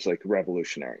pocket is like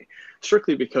revolutionary,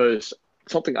 strictly because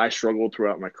something I struggled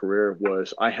throughout my career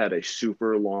was I had a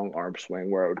super long arm swing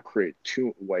where I would create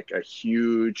a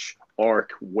huge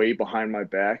arc way behind my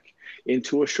back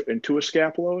into a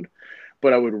scap load,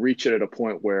 but I would reach it at a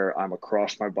point where I'm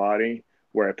across my body,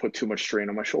 where I put too much strain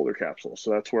on my shoulder capsule. So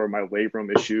that's where my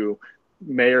labrum issue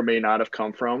may or may not have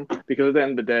come from. Because at the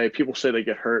end of the day, people say they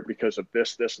get hurt because of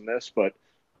this, this, and this, but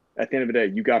at the end of the day,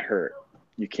 you got hurt.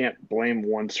 You can't blame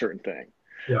one certain thing.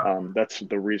 Yeah. That's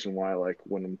the reason why, like,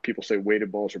 when people say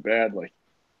weighted balls are bad, like,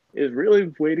 is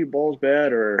really weighted balls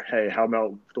bad, or hey, how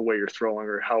about the way you're throwing,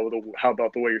 or how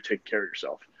about the way you're taking care of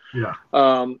yourself? Yeah.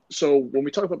 So when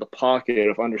we talk about the pocket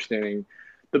of understanding,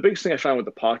 the biggest thing I find with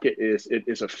the pocket is it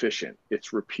is efficient,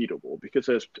 it's repeatable, because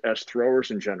as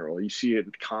throwers in general, you see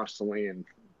it constantly in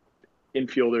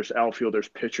infielders, outfielders,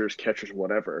 pitchers, catchers,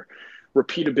 whatever.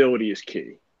 Repeatability is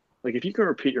key. Like if you can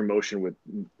repeat your motion with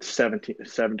seven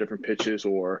different pitches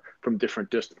or from different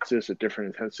distances at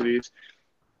different intensities,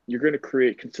 you're going to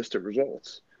create consistent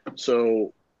results.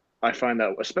 So I find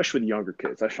that, especially with younger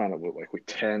kids, I find that with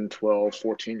 10, 12,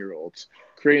 14-year-olds,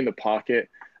 creating the pocket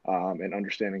and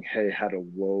understanding, hey, how to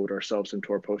load ourselves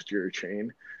into our posterior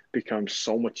chain becomes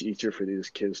so much easier for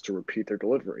these kids to repeat their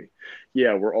delivery.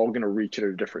 Yeah, we're all going to reach it at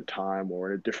a different time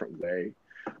or in a different way.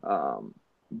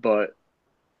 But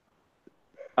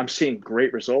I'm seeing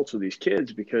great results with these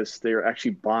kids because they're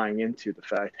actually buying into the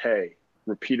fact, hey,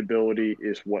 repeatability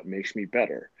is what makes me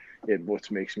better. What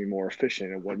makes me more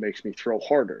efficient and what makes me throw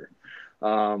harder.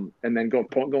 And then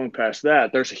going past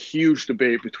that, there's a huge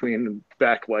debate between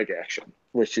back leg action,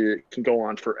 which can go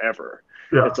on forever.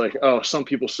 Yeah. It's like, oh, some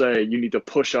people say you need to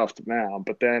push off the mound,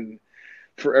 but then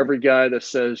for every guy that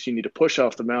says you need to push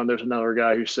off the mound, there's another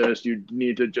guy who says you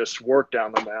need to just work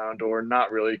down the mound or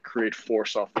not really create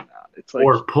force off the mound. It's like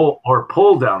or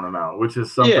pull down the mound, which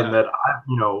is something that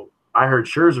I heard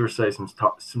Scherzer say some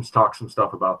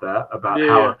stuff about that,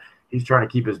 how he's trying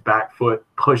to keep his back foot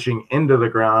pushing into the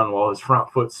ground while his front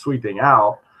foot's sweeping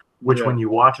out, which when you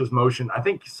watch his motion, I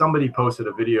think somebody posted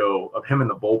a video of him in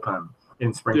the bullpen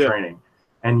in spring training.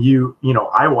 And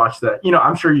I watched that.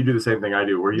 I'm sure you do the same thing I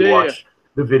do, where you watch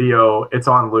the video, it's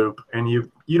on loop, and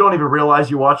you don't even realize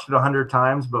you watched it 100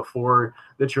 times before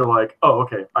that you're like, oh,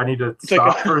 okay, I need to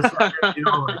stop for a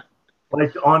second.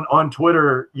 Like on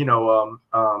Twitter,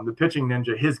 the pitching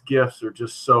ninja, his gifs are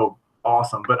just so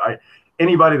awesome. But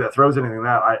anybody that throws anything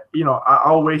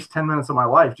I'll waste 10 minutes of my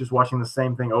life just watching the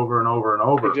same thing over and over and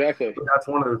over. Exactly. But that's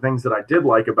one of the things that I did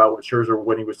like about what Scherzer,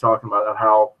 when he was talking about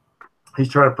how he's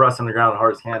trying to press on the ground as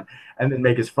hard as he can and then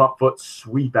make his front foot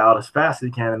sweep out as fast as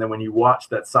he can. And then when you watch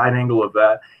that side angle of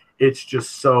that, it's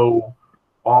just so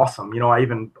awesome.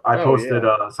 I posted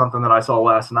something that I saw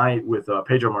last night with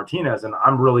Pedro Martinez, and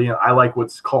I like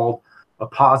what's called a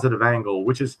positive angle,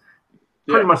 which is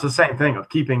pretty much the same thing of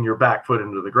keeping your back foot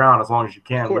into the ground as long as you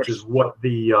can, which is what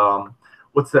the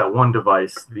what's that one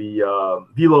device? The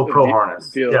Velo Pro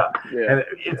harness. And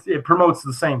it promotes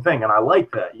the same thing, and I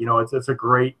like that. It's a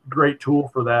great tool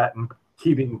for that, and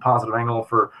keeping positive angle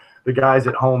for the guys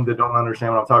at home that don't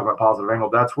understand when I'm talking about positive angle.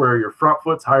 That's where your front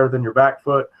foot's higher than your back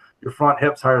foot, your front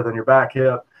hip's higher than your back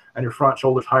hip, and your front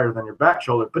shoulder's higher than your back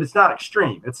shoulder. But it's not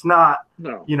extreme. It's not,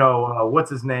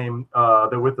 what's his name?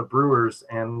 They're with the Brewers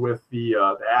and with the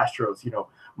Astros.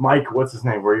 Mike, what's his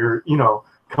name? Where you're,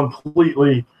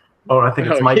 completely. Oh, I think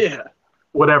it's Mike. Yeah.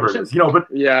 Whatever it is, but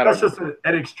that's just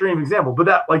an extreme example. But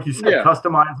that, like you said,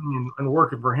 customizing and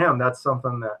working for him, that's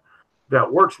something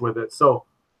that works with it. So,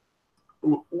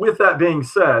 with that being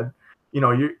said,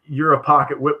 you're a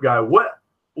pocket whip guy.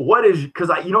 What is, because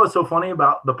what's so funny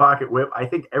about the pocket whip? I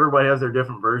think everybody has their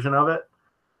different version of it.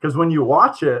 Because when you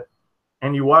watch it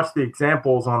and you watch the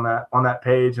examples on that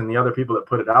page and the other people that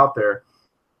put it out there,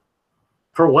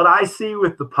 for what I see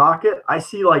with the pocket, I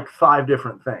see like 5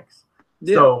 different things.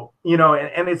 Yeah. So,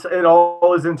 and it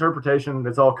all is interpretation.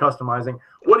 It's all customizing.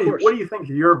 What do you think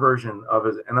your version of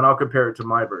it? And then I'll compare it to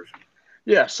my version.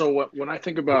 Yeah. So when I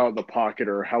think about the pocket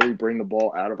or how we bring the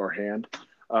ball out of our hand,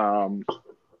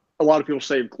 a lot of people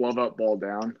say glove up, ball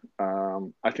down.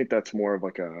 I think that's more of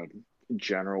like a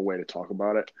general way to talk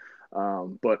about it.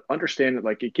 But understand that,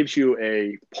 like, it gives you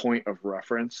a point of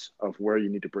reference of where you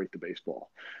need to break the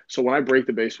baseball. So when I break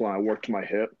the baseball and I work to my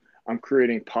hip, I'm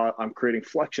creating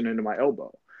flexion into my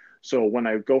elbow. So when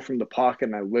I go from the pocket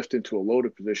and I lift into a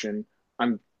loaded position,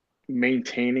 I'm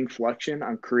maintaining flexion.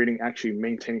 I'm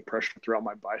maintaining pressure throughout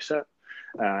my bicep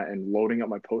and loading up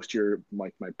my posterior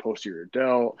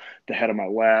delt, the head of my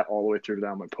lat, all the way through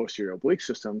down my posterior oblique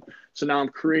system. So now I'm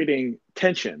creating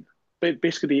tension.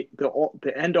 Basically,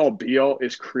 the end all be all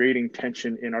is creating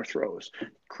tension in our throws,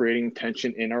 creating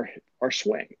tension in our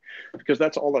swing, because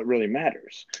that's all that really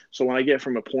matters. So when I get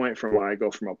from when I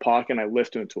go from a pocket and I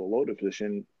lift into a loaded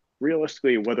position,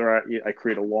 realistically, whether I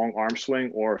create a long arm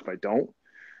swing or if I don't,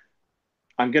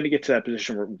 I'm going to get to that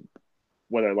position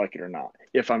whether I like it or not.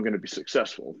 If I'm going to be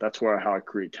successful, that's how I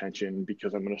create tension,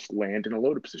 because I'm going to land in a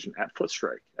loaded position at foot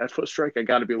strike. At foot strike, I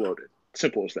got to be loaded.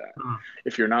 Simple as that. Mm.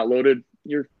 If you're not loaded,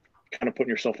 you're kind of putting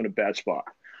yourself in a bad spot.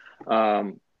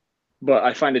 But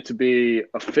I find it to be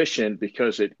efficient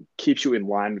because it keeps you in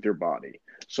line with your body.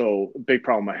 So a big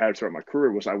problem I had throughout my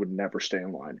career was I would never stay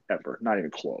in line ever, not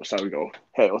even close. I would go,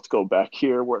 hey, let's go back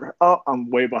here where, oh, I'm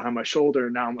way behind my shoulder.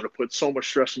 Now I'm going to put so much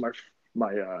stress on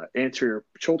my anterior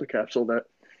shoulder capsule that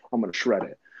I'm going to shred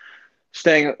it.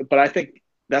 But I think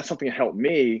that's something that helped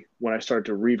me when I started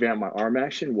to revamp my arm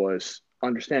action was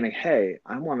understanding, hey,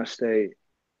 I want to stay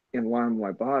in line with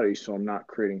my body so I'm not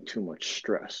creating too much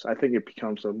stress. I think it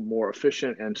becomes a more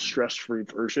efficient and stress-free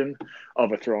version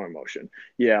of a throwing motion.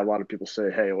 Yeah, a lot of people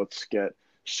say, hey, let's get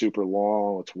super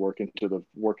long, let's work into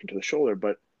the shoulder,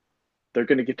 but they're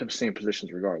going to get to the same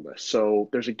positions regardless. So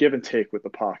there's a give and take with the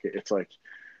pocket. It's like,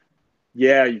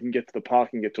 yeah, you can get to the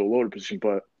pocket and get to a loaded position,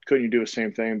 but couldn't you do the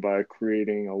same thing by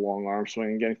creating a long arm swing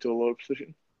and getting to a loaded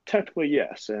position? Technically,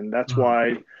 yes. And that's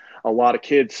why a lot of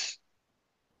kids,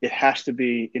 it has to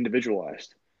be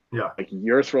individualized. Yeah. Like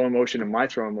your throwing motion and my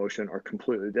throwing motion are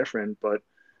completely different, but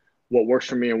what works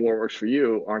for me and what works for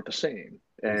you aren't the same.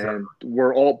 And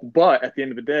but at the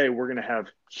end of the day, we're going to have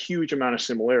huge amount of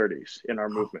similarities in our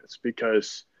movements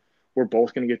because we're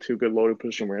both going to get to a good loaded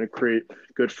position. We're going to create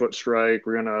good foot strike.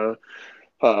 We're going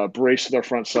to brace to our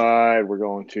front side. We're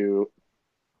going to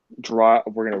we're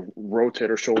going to rotate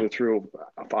our shoulder through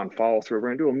on follow through. We're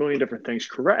going to do a million different things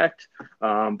correct,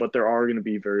 but there are going to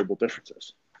be variable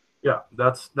differences. Yeah,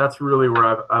 that's really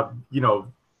where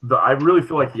I really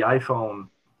feel like the iPhone,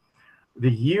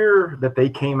 the year that they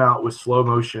came out with slow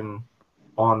motion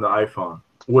on the iPhone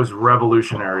was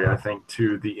revolutionary, I think,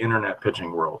 to the internet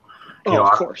pitching world.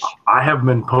 Of course. I have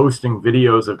been posting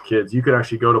videos of kids. You could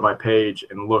actually go to my page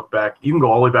and look back. You can go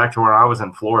all the way back to when I was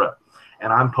in Florida.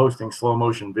 And I'm posting slow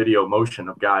motion video motion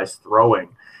of guys throwing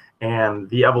and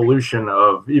the evolution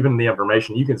of even the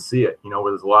information. You can see it,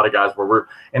 where there's a lot of guys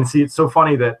see, it's so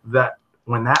funny that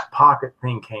when that pocket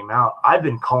thing came out, I've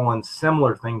been calling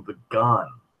similar thing the gun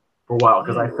for a while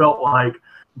because I felt like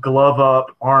glove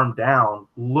up, arm down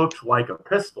looked like a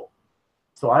pistol.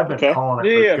 So I've been calling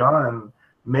it the gun,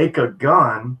 make a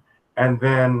gun, and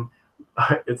then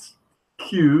it's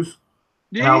cues.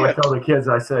 And I would tell the kids,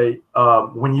 I say,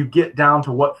 when you get down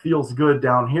to what feels good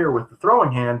down here with the throwing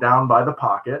hand down by the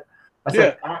pocket, I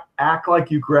said, act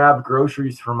like you grabbed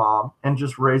groceries for mom and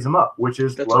just raise them up, which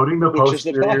is loading the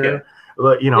posterior,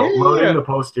 loading the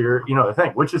posterior, the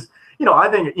thing, which is, I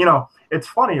think, it's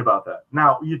funny about that.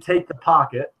 Now, you take the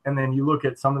pocket and then you look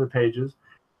at some of the pages,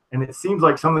 and it seems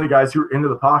like some of the guys who are into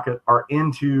the pocket are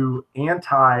into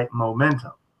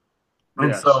anti-momentum.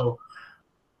 And so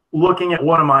looking at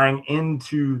what am I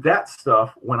into that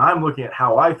stuff, when I'm looking at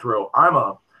how I throw,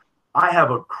 I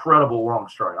have a credible long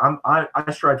stride.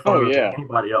 I stride farther than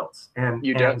anybody else. And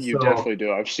you so, definitely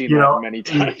do. I've seen that many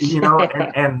times.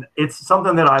 And it's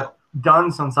something that I've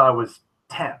done since I was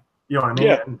 10. You know what I mean?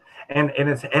 Yeah. And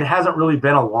it hasn't really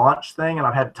been a launch thing. And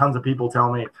I've had tons of people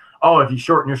tell me, oh, if you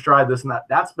shorten your stride, this and that.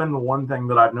 That's been the one thing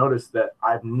that I've noticed that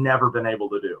I've never been able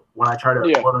to do. When I try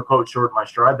to quote unquote shorten my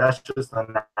stride, that's just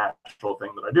a natural thing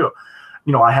that I do.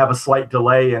 I have a slight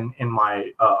delay in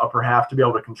my upper half to be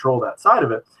able to control that side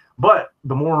of it. But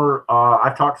the more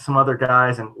I've talked to some other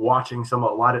guys and watching a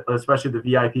lot of, especially the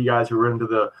VIP guys who are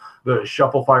into the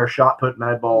shuffle fire shot put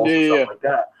med balls and stuff like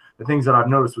that, the things that I've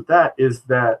noticed with that is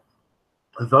that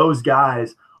those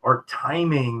guys are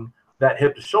timing that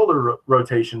hip to shoulder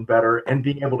rotation better and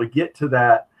being able to get to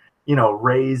that,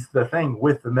 raise the thing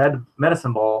with the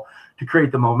medicine ball to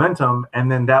create the momentum.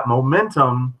 And then that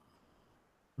momentum,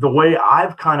 the way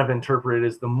I've kind of interpreted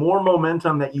is the more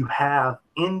momentum that you have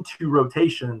into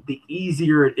rotation, the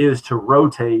easier it is to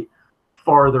rotate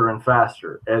farther and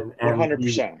faster. And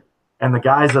 100%. And the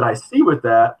guys that I see with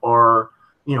that are,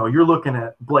 you're looking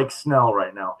at Blake Snell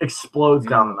right now, explodes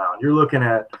down the mound. You're looking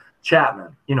at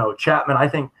Chapman. Chapman, I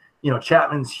think,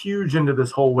 Chapman's huge into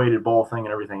this whole weighted ball thing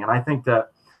and everything. And I think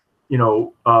that,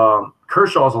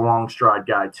 Kershaw's a long stride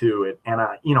guy too. And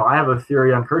I have a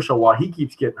theory on Kershaw while he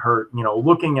keeps getting hurt,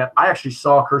 I actually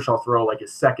saw Kershaw throw like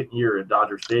his second year at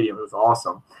Dodger Stadium. It was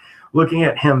awesome. Looking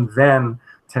at him then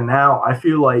to now, I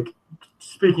feel like,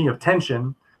 speaking of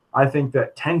tension, I think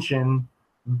that tension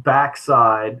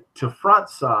backside to front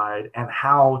side and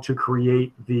how to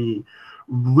create the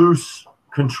loose,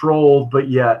 controlled, but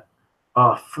yet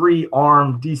free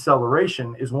arm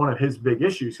deceleration is one of his big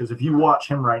issues. Because if you watch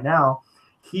him right now,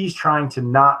 he's trying to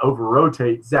not over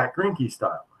rotate Zach Greinke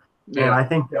style. Yeah. And I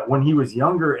think that when he was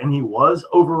younger and he was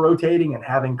over rotating and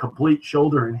having complete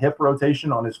shoulder and hip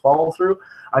rotation on his follow through,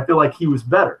 I feel like he was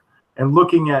better. And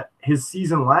looking at his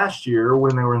season last year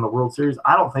when they were in the World Series,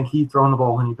 I don't think he'd thrown the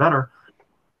ball any better.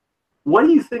 what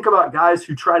do you think about guys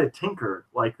who try to tinker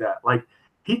like that? Like,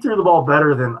 he threw the ball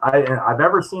better than I've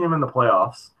ever seen him in the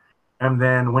playoffs. And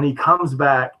then when he comes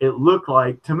back, it looked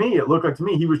like to me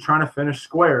he was trying to finish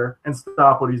square and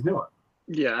stop what he's doing.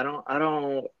 Yeah, I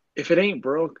don't. If it ain't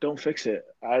broke, don't fix it.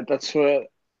 That's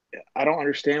what I don't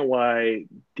understand why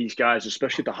these guys,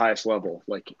 especially at the highest level,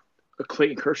 like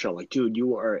Clayton Kershaw, like, dude,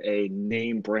 you are a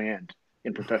name brand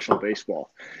in professional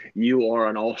baseball. You are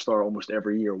an all-star almost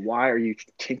every year. Why are you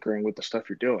tinkering with the stuff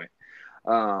you're doing?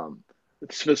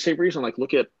 It's for the same reason. Like,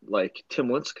 look at like Tim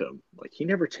Lincecum. Like, he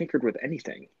never tinkered with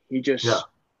anything. He just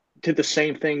did the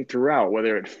same thing throughout.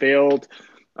 Whether it failed,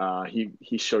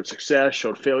 he showed success,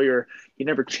 showed failure. He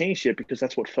never changed it because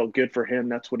that's what felt good for him.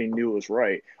 That's what he knew was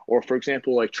right. Or, for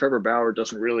example, like Trevor Bauer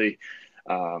doesn't really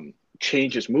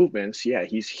change his movements. Yeah,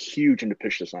 he's huge into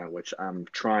pitch design, which I'm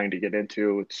trying to get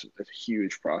into. It's a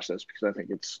huge process because I think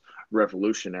it's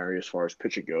revolutionary as far as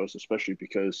pitching goes, especially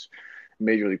because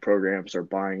major league programs are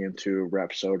buying into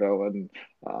Rapsodo and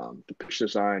the pitch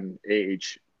design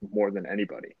age more than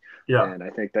anybody. Yeah. And I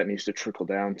think that needs to trickle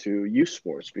down to youth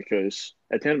sports because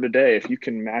at the end of the day, if you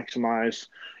can maximize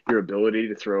your ability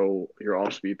to throw your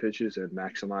off-speed pitches and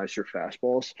maximize your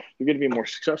fastballs, you're going to be more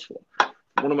successful.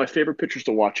 One of my favorite pitchers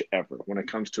to watch ever when it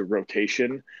comes to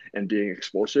rotation and being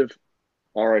explosive,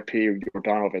 RIP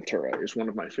Yordano Ventura, is one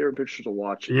of my favorite pitchers to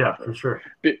watch. Yeah, ever. For sure.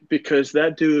 Because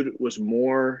that dude was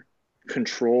more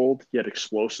controlled yet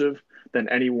explosive than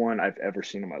anyone I've ever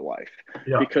seen in my life.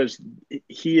 Yeah. Because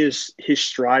his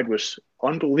stride was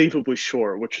unbelievably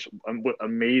short, which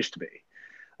amazed me.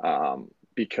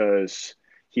 Because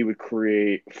he would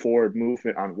create forward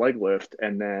movement on leg lift,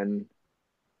 and then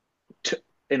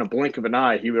in a blink of an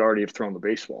eye, he would already have thrown the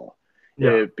baseball.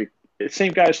 Yeah.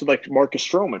 Same guys like Marcus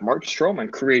Stroman. Marcus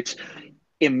Stroman creates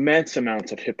immense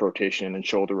amounts of hip rotation and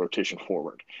shoulder rotation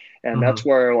forward. And that's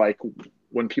where, like,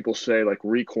 when people say like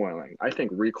recoiling, I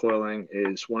think recoiling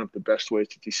is one of the best ways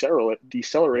to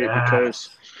decelerate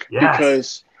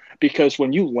because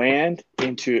when you land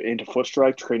into foot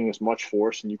strike, creating as much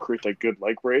force and you create that good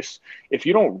leg brace, if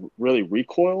you don't really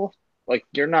recoil, like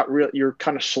you're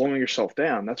kind of slowing yourself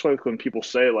down. That's why when people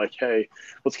say like, hey,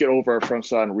 let's get over our front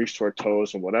side and reach to our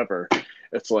toes and whatever,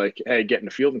 it's like, hey, get in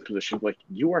the fielding position. Like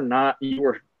you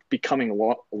are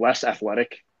becoming less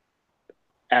athletic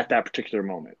at that particular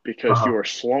moment because you're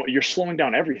slowing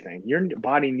down everything. Your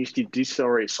body needs to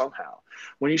decelerate somehow.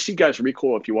 When you see guys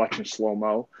recoil, if you watch in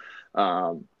slow-mo,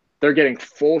 they're getting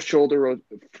full shoulder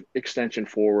extension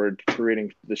forward,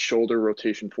 creating the shoulder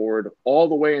rotation forward all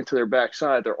the way into their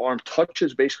backside. Their arm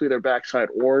touches basically their backside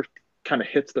or kind of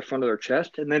hits the front of their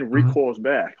chest and then recoils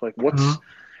back. Like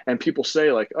and people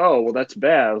say like, oh, well, that's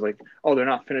bad. I was like, oh, they're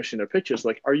not finishing their pitches.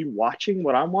 Like, are you watching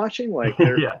what I'm watching? Like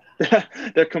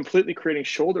they're completely creating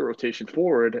shoulder rotation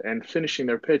forward and finishing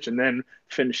their pitch and then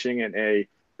finishing in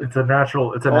it's a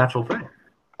natural thing.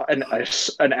 An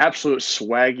absolute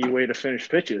swaggy way to finish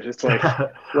pitches. It's like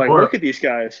look at these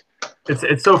guys.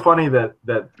 It's so funny that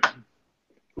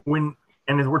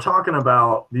as we're talking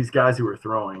about these guys who are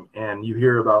throwing and you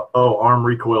hear about, oh, arm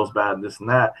recoil's bad and this and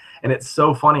that. And it's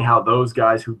so funny how those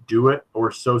guys who do it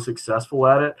are so successful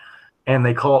at it and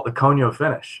they call it the Conyo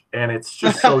finish. And it's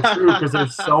just so true because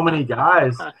there's so many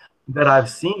guys that I've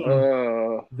seen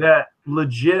that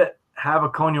legit have a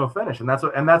Conyo finish. And that's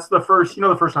the first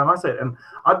time I say it. And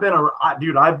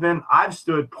I've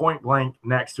stood point blank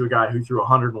next to a guy who threw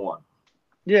 101.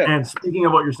 Yeah. And speaking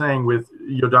of what you're saying with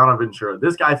Yordano Ventura,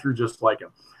 this guy threw just like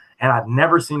him. And I've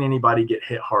never seen anybody get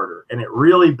hit harder. And it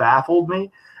really baffled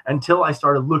me until I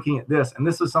started looking at this. And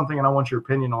this is something and I want your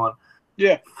opinion on.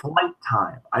 Yeah. Flight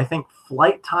time. I think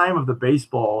flight time of the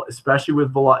baseball, especially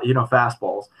with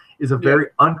fastballs, is a very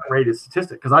underrated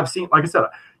statistic. Because I've seen, like I said,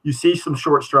 you see some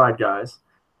short stride guys.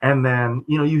 And then,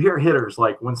 you hear hitters.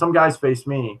 Like when some guys face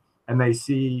me and they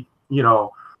see, the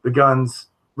guns.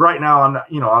 Right now, I'm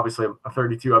not, obviously I'm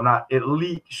 32. I'm not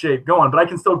elite shape going, but I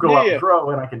can still go up and throw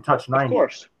and I can touch 90. Of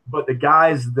course. But the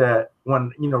guys that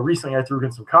recently I threw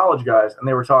against some college guys and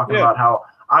they were talking about how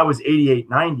I was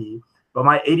 88-90, but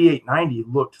my 88-90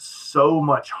 looked so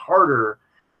much harder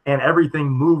and everything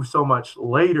moved so much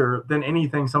later than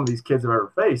anything some of these kids have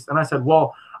ever faced. And I said,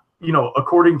 well,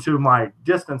 according to my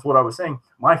distance, what I was saying,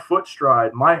 my foot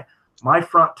stride, my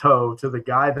front toe to the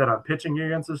guy that I'm pitching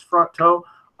against his front toe,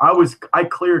 I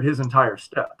cleared his entire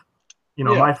step.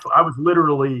 I was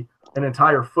literally an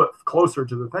entire foot closer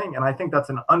to the thing. And I think that's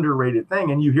an underrated thing.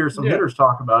 And you hear some hitters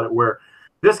talk about it where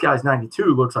this guy's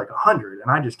 92 looks like 100 and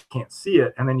I just can't see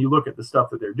it. And then you look at the stuff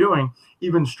that they're doing.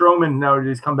 Even Stroman, now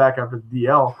he's come back after the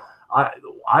DL.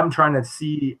 I'm trying to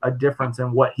see a difference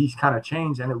in what he's kind of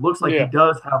changed, and it looks like he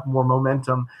does have more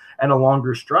momentum and a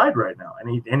longer stride right now. And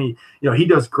he he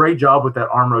does great job with that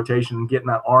arm rotation and getting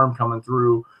that arm coming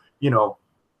through.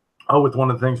 With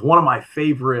one of the things, one of my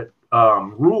favorite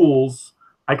rules,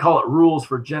 I call it rules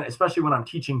for especially when I'm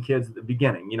teaching kids at the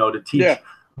beginning, to teach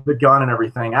the gun and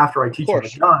everything. After I teach them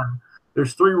the gun,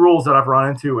 there's 3 rules that I've run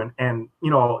into, and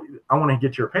I want to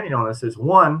get your opinion on this. Is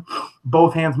one,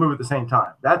 both hands move at the same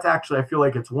time. That's actually, I feel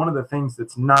like it's one of the things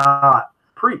that's not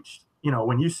preached.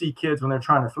 When you see kids when they're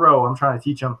trying to throw, I'm trying to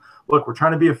teach them, look, we're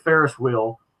trying to be a Ferris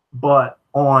wheel, but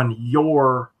on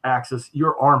your axis,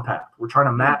 your arm path. We're trying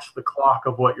to match the clock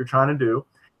of what you're trying to do.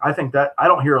 I think that I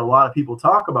don't hear a lot of people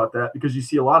talk about that, because you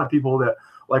see a lot of people that,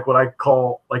 like what I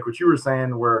call, like what you were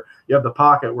saying, where you have the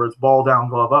pocket where it's ball down,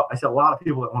 glove up. I see a lot of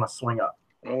people that want to swing up.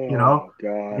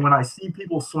 God. When I see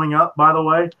people swing up, by the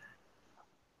way,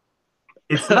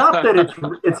 it's not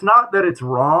that it's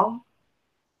wrong.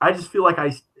 I just feel like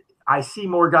I see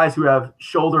more guys who have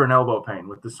shoulder and elbow pain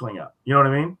with the swing up. You know what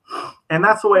I mean? And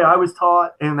that's the way I was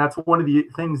taught, and that's one of the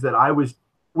things that I was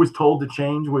told to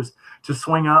change, was to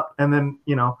swing up. And then,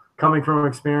 coming from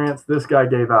experience, this guy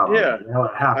gave out. Yeah.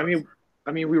 It happens.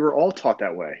 I mean, we were all taught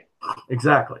that way.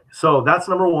 Exactly. So that's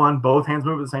number 1, both hands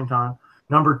move at the same time.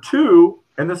 Number 2,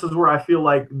 and this is where I feel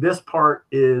like this part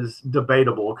is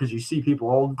debatable, because you see people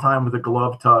all the time with a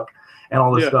glove tuck and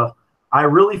all this stuff. I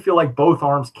really feel like both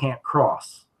arms can't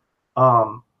cross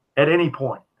at any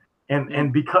point.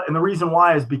 And the reason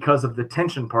why is because of the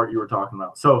tension part you were talking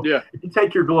about. So if you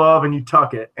take your glove and you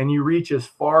tuck it and you reach as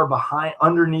far behind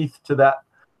underneath to that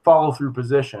follow through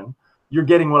position, you're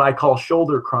getting what I call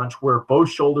shoulder crunch, where both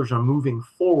shoulders are moving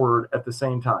forward at the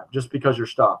same time, just because you're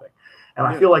stopping. And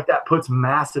I feel like that puts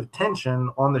massive tension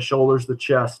on the shoulders, the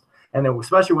chest, and then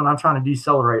especially when I'm trying to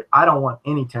decelerate, I don't want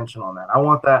any tension on that. I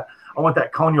want that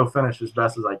conio finish as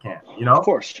best as I can. Of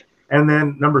course. And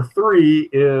then number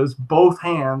 3 is both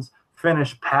hands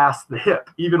finish past the hip,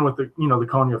 even with the the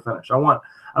conio finish. I want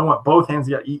both hands.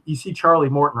 You see Charlie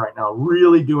Morton right now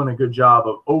really doing a good job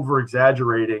of over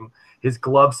exaggerating his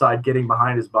glove side, getting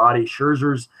behind his body.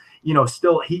 Scherzer's,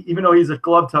 still even though he's a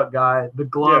glove tuck guy, the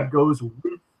glove goes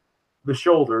with the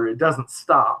shoulder. It doesn't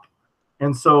stop.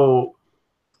 And so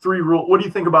 3 rule. What do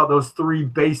you think about those 3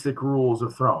 basic rules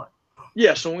of throwing?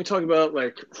 Yeah. So when we talk about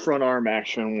like front arm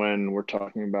action, when we're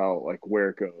talking about like where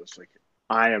it goes, like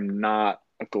I am not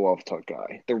a glove tuck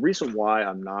guy. The reason why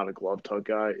I'm not a glove tuck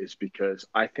guy is because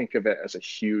I think of it as a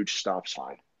huge stop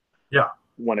sign. Yeah.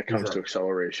 When it comes to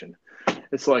acceleration,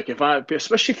 it's like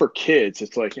especially for kids,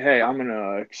 it's like, hey, I'm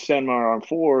gonna extend my arm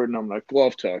forward and I'm gonna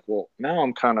glove tuck. Well, now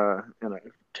I'm kind of in a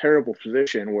terrible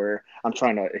position where I'm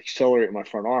trying to accelerate my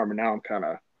front arm, and now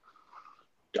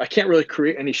I can't really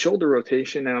create any shoulder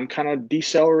rotation, and I'm kind of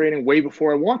decelerating way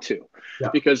before I want to,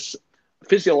 because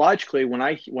physiologically,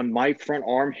 when my front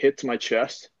arm hits my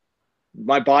chest,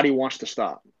 my body wants to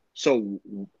stop. So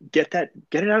get it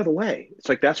out of the way. It's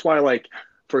like, that's why, like,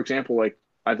 for example, like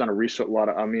I've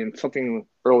done something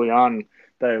early on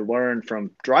that I learned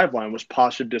from Driveline was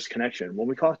positive disconnection. When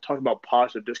we talk about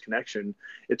positive disconnection,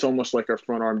 it's almost like our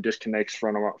front arm disconnects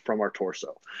from our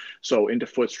torso. So into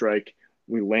foot strike,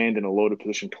 we land in a loaded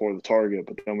position toward the target,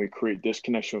 but then we create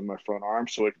disconnection with my front arm.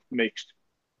 So it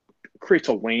creates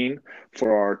a lane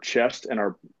for our chest and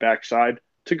our backside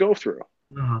to go through.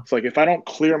 It's like, if I don't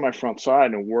clear my front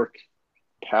side and work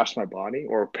past my body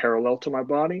or parallel to my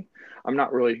body, I'm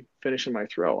not really finishing my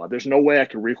throw. There's no way I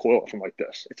can recoil from like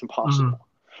this. It's impossible.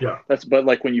 Yeah. But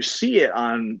like when you see it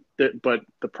but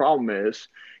the problem is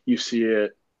you see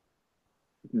it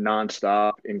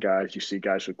nonstop in guys. You see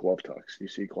guys with glove tucks. You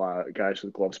see guys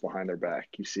with gloves behind their back.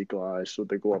 You see guys with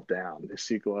their glove down. You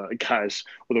see guys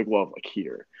with their glove like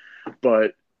here.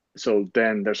 But so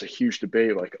then there's a huge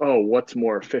debate like, oh, what's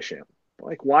more efficient?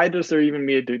 Like, why does there even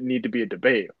need to be a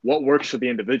debate? What works for the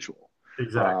individual?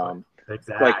 Exactly.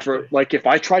 Like if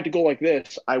I tried to go like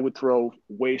this, I would throw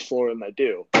way slower than I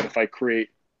do. But if I create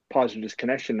positive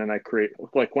disconnection and I create,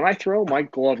 like when I throw, my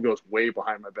glove goes way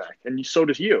behind my back, and so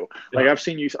does you. Like I've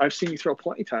seen you throw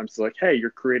plenty of times. It's like, hey, you're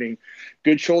creating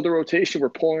good shoulder rotation. We're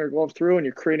pulling your glove through, and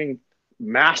you're creating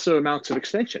massive amounts of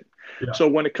extension. Yeah. So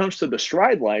when it comes to the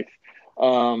stride length,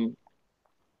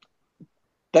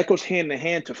 that goes hand in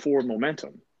hand to forward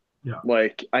momentum. Yeah.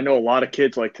 Like I know a lot of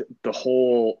kids, like the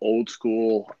whole old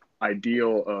school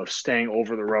ideal of staying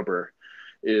over the rubber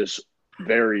is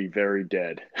very, very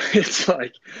dead. It's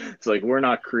like we're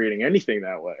not creating anything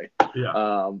that way.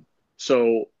 Yeah.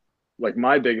 So like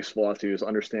my biggest philosophy is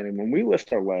understanding when we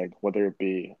lift our leg, whether it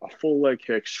be a full leg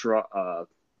kick,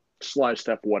 slide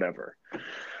step, whatever,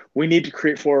 we need to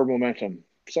create forward momentum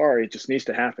sorry, it just needs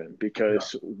to happen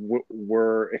because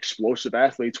we're explosive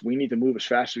athletes. We need to move as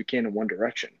fast as we can in one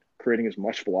direction, creating as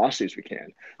much velocity as we can.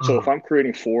 So if I'm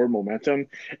creating forward momentum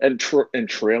and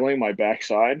trailing my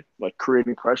backside, like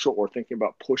creating pressure or thinking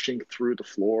about pushing through the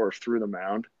floor or through the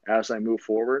mound as I move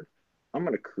forward, I'm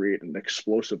going to create an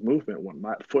explosive movement when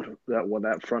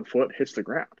that front foot hits the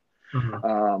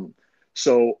ground.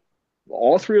 So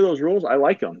all three of those rules, I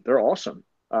like them. They're awesome.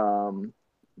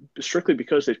 Strictly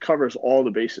because it covers all the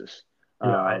bases.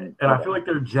 I feel like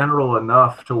they're general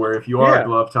enough to where if you are a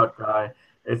glove tuck guy,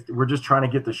 we're just trying to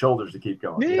get the shoulders to keep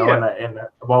going. You know, and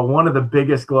well, one of the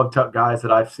biggest glove tuck guys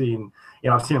that I've seen,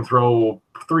 I've seen him throw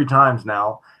 3 times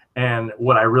now. And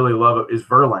what I really love is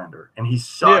Verlander, and he's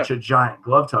such a giant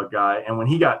glove tuck guy. And when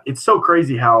it's so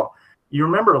crazy how you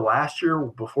remember last year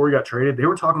before he got traded, they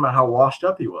were talking about how washed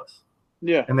up he was.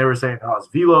 Yeah. And they were saying, his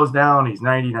velo's down, he's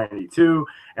 90, 92.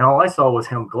 And all I saw was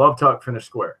him glove tuck, finish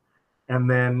square, and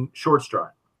then short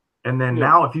stride. And then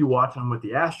now if you watch him with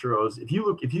the Astros, if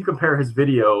you compare his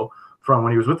video from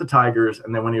when he was with the Tigers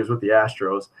and then when he was with the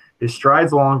Astros, his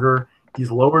stride's longer, he's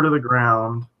lower to the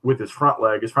ground with his front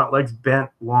leg. His front leg's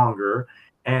bent longer.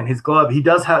 And his glove, he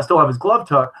does still have his glove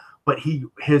tuck, but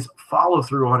his follow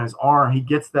through on his arm, he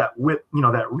gets that whip,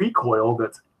 that recoil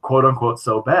that's quote unquote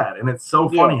so bad. And it's so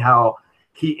funny how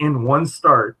he in one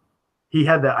start, he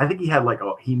had that. I think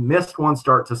he missed one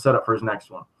start to set up for his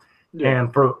next one. Yeah.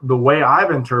 And for the way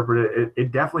I've interpreted it,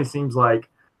 it definitely seems like,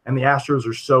 and the Astros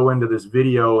are so into this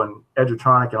video and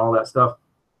Edgertronic and all that stuff,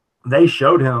 they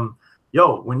showed him,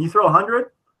 when you throw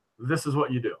 100, this is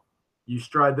what you do. You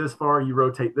stride this far, you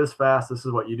rotate this fast, this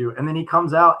is what you do. And then he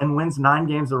comes out and wins 9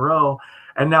 games in a row.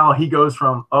 And now he goes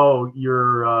from,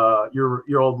 you're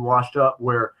old and washed up,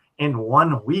 where in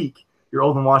 1 week, you're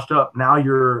old and washed up. Now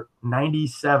you're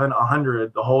 97,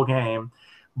 100 the whole game,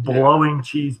 blowing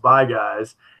cheese by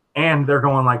guys. And they're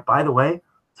going like, by the way,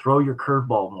 throw your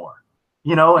curveball more,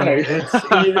 and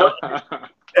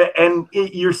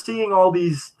you're seeing all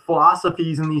these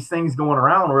philosophies and these things going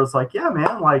around where it's like, yeah,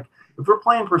 man, like if we're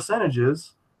playing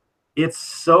percentages, it's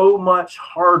so much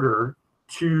harder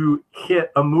to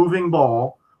hit a moving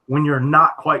ball when you're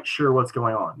not quite sure what's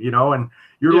going on, and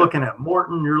you're looking at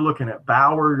Morton, you're looking at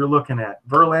Bauer, you're looking at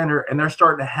Verlander, and they're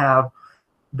starting to have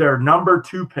their number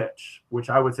 2 pitch, which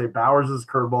I would say Bauer's is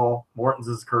curveball, Morton's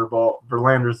is curveball,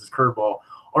 Verlander's is curveball,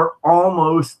 are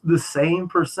almost the same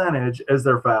percentage as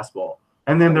their fastball.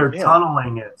 And then they're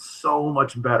tunneling it so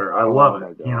much better. I love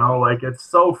it. Like it's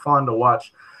so fun to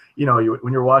watch,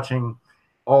 when you're watching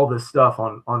all this stuff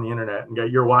on the internet and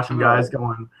you're watching guys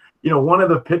going, one of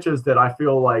the pitches that I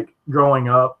feel like growing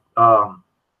up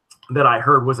that I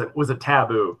heard was a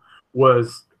taboo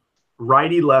was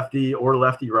righty lefty or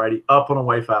lefty righty up and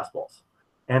away fastballs.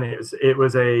 And it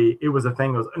was a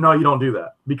thing was, no, you don't do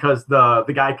that because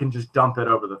the guy can just dump it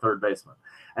over the third baseman.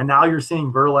 And now you're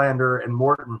seeing Verlander and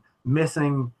Morton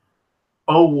missing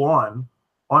 0-1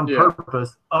 on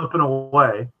purpose up and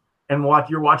away. And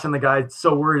you're watching the guy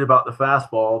so worried about the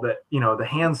fastball that, the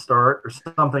hands start or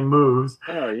something moves.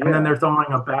 And then they're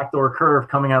throwing a backdoor curve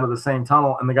coming out of the same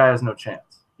tunnel and the guy has no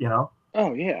chance,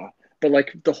 Oh yeah. But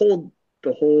like the whole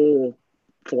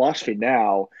philosophy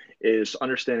now is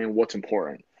understanding what's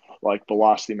important. Like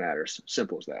velocity matters.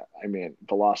 Simple as that. I mean,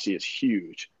 velocity is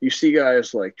huge. You see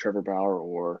guys like Trevor Bauer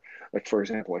or like, for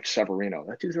example, like Severino.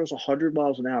 That dude throws 100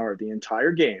 miles an hour the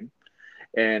entire game.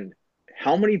 And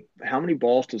how many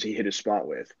balls does he hit his spot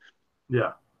with?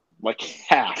 Yeah. Like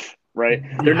half, right?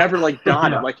 They're never like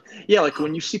dotted. Like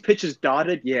when you see pitches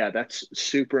dotted, that's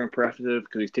super impressive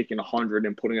because he's taking 100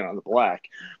 and putting it on the black.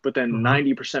 But then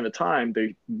 90% of the time,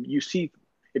 you see,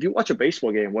 if you watch a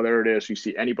baseball game, whether it is you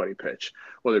see anybody pitch,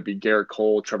 whether it be Garrett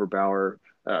Cole, Trevor Bauer,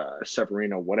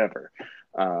 Severino, whatever,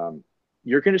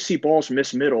 you're going to see balls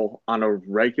miss middle on a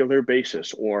regular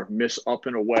basis, or miss up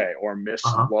and away, or miss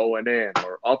low and in,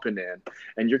 or up and in,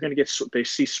 and you're going to they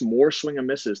see more swing and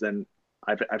misses than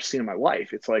I've seen in my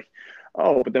life. It's like,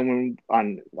 but then when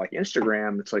on like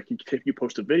Instagram, it's like you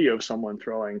post a video of someone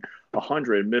throwing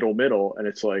 100 middle, and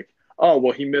it's like,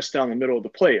 well, he missed down the middle of the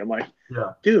plate. I'm like,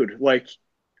 dude, like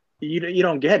you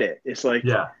don't get it. It's like,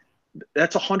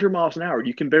 that's 100 miles an hour.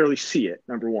 You can barely see it.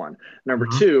 Number one. Number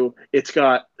two, it's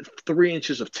got 3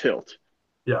 inches of tilt,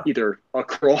 either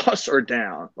across or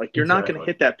down. Like you're not going to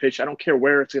hit that pitch. I don't care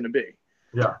where it's going to be.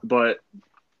 Yeah. But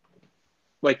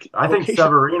like, I think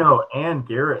Severino and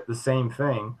Garrett, the same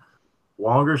thing,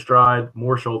 longer stride,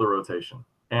 more shoulder rotation.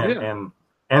 And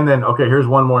then, okay, here's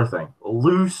one more thing,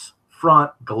 loose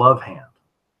front glove hand.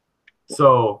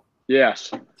 So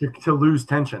yes, to lose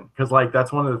tension. Cause like,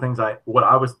 that's one of the things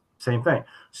same thing,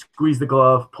 squeeze the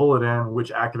glove, pull it in,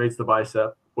 which activates the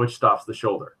bicep, which stops the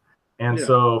shoulder. And Yeah.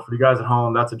 so for you guys at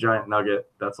home, that's a giant nugget.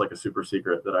 That's like a super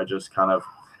secret that I just kind of,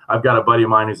 I've got a buddy of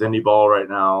mine who's indie ball right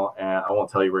now, and I won't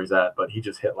tell you where he's at, but he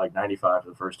just hit like 95 for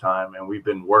the first time. And we've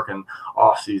been working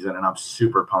off season, and I'm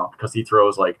super pumped because he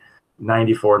throws like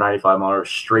 94, 95 miles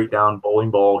straight down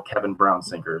bowling ball Kevin Brown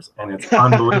sinkers. And it's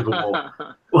unbelievable.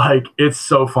 Like, it's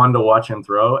so fun to watch him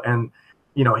throw. And,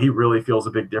 you know, he really feels a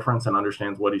big difference and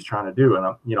understands what he's trying to do.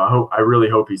 And, you know, I really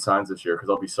hope he signs this year because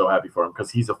I'll be so happy for him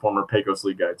because he's a former Pecos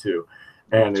League guy too.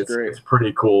 And it's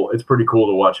pretty cool. It's pretty cool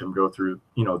to watch him go through,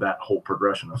 you know, that whole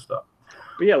progression of stuff.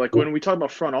 But yeah, like when we talk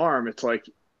about front arm, it's like,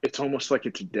 it's almost like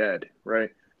it's dead, right?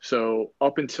 So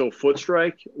up until foot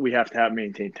strike, we have to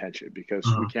maintain tension because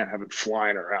we can't have it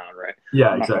flying around, right?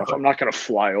 Yeah, exactly. I'm not going to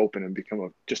fly open and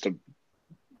become just a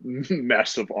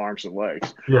mess of arms and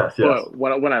legs. Yes. But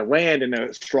when I land in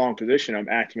a strong position, I'm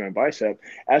acting my bicep.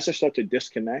 As I start to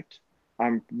disconnect,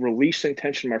 I'm releasing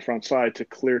tension in my front side to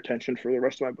clear tension for the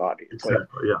rest of my body. It's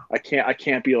exactly. Like I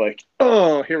can't be like,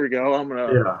 oh, here we go. I'm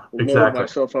gonna load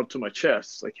myself up to my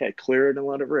chest. It's like, hey, clear it and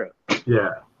let it rip.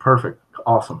 Yeah, perfect,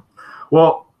 awesome.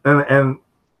 Well, and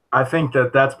I think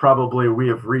that's probably, we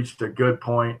have reached a good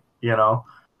point. You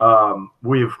know,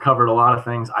 we've covered a lot of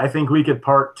things. I think we could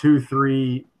part 2,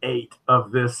 3, 8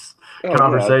 of this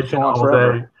conversation all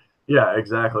day. Yeah,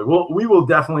 exactly. Well, we will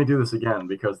definitely do this again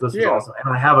because this is awesome.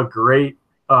 And I have a great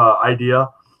idea,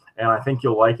 and I think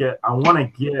you'll like it. I want to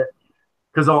get,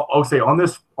 because I'll say on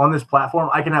this platform,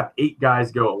 I can have 8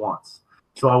 guys go at once.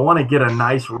 So I want to get a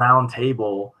nice round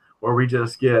table where we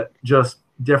just get just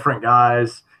different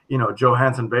guys, you know, Joe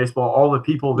Hansen baseball, all the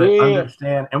people that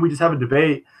understand, and we just have a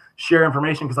debate, share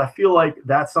information, because I feel like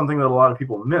that's something that a lot of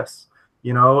people miss,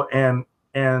 you know,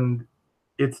 and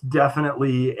it's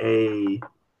definitely a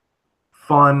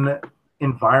fun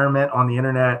environment on the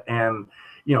internet. And,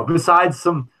 you know, besides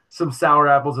some sour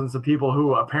apples and some people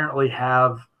who apparently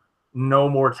have no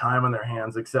more time on their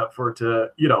hands except for to,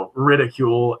 you know,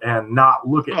 ridicule and not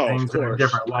look at things in a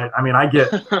different light. I mean, I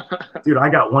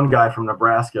got one guy from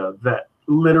Nebraska that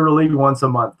literally once a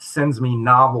month sends me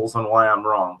novels on why I'm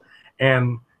wrong.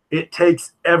 And it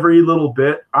takes every little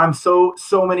bit. I'm so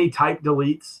many type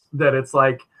deletes that it's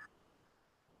like,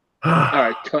 all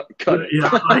right, cut it.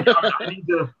 Yeah, like, I need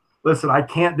to listen. I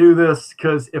can't do this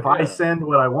because if I send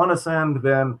what I want to send,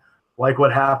 then like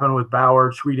what happened with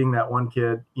Bauer tweeting that one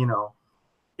kid, you know,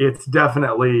 it's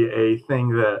definitely a thing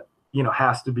that, you know,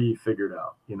 has to be figured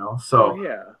out. You know, so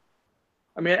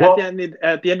I mean,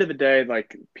 at the end of the day,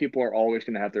 like, people are always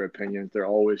going to have their opinions. They're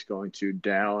always going to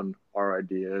down our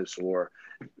ideas, or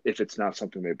if it's not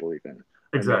something they believe in.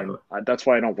 Exactly. That's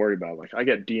why I don't worry about it. Like, I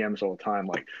get DMs all the time,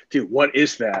 like, dude, what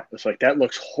is that? It's like, that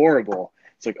looks horrible.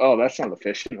 It's like, oh, that's not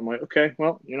efficient. I'm like, okay,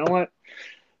 well, you know what?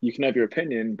 You can have your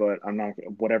opinion, but I'm not.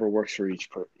 Whatever works for each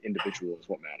individual is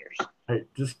what matters. Hey,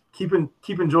 just keep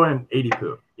enjoying 80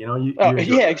 poo. You know, you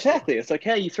yeah, exactly. It's like,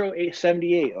 hey, you throw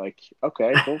 78. Like,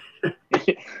 okay, well,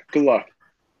 good luck.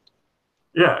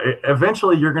 Yeah,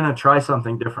 eventually you're gonna try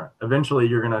something different. Eventually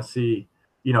you're gonna see,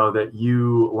 you know, that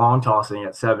you long tossing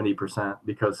at 70%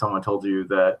 because someone told you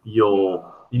that you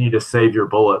need to save your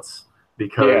bullets.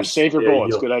 Because save your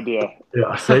bullets. Good idea.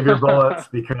 Yeah, save your bullets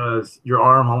because your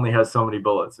arm only has so many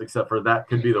bullets, except for that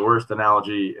could be the worst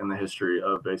analogy in the history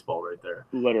of baseball right there.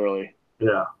 Literally.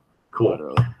 Yeah, cool.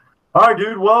 Literally. All right,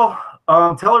 dude. Well,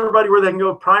 tell everybody where they can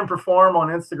go. Prime Perform on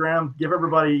Instagram. Give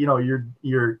everybody, you know,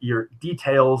 your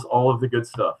details, all of the good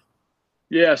stuff.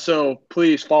 Yeah, so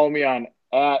please follow me on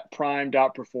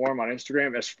 @prime.perform on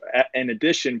Instagram. In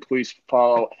addition, please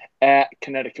follow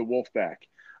 @Connecticut Wolfpack.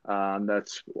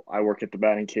 I work at the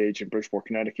batting cage in Bridgeport,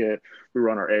 Connecticut. We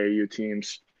run our AAU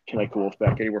teams, Connecticut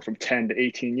Wolfpack, anywhere from 10 to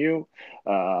 18U.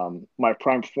 My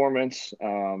Prime Performance,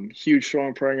 huge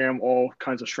throwing program, all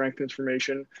kinds of strength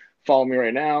information. Follow me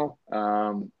right now.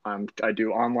 I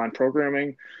do online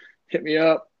programming. Hit me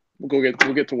up. We'll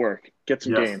get to work. Get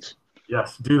some gains.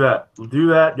 Yes, do that. Do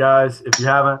that, guys. If you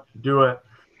haven't, do it.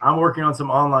 I'm working on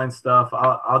some online stuff.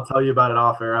 I'll tell you about it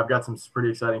off air. I've got some pretty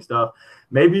exciting stuff.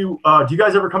 Maybe do you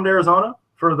guys ever come to Arizona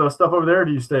for the stuff over there, or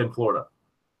do you stay in Florida?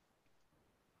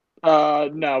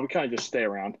 No, we kind of just stay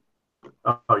around.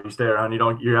 Oh, you stay around.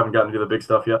 You haven't gotten to do the big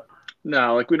stuff yet?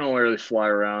 No, like, we don't really fly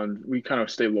around. We kind of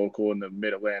stay local in the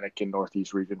Mid-Atlantic and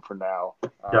Northeast region for now.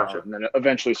 Gotcha. And then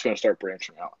eventually it's going to start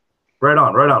branching out. Right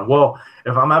on. Well,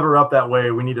 if I'm ever up that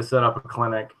way, we need to set up a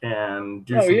clinic and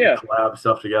do some collab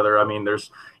stuff together. I mean,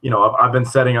 there's, you know, I've been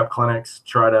setting up clinics,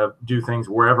 try to do things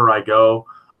wherever I go.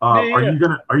 Are you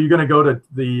gonna go to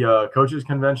the coaches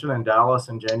convention in Dallas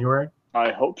in January?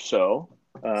 I hope so.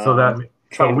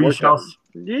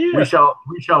 Yeah. We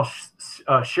shall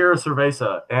share a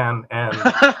cerveza and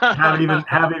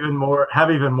have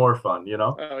even more fun. You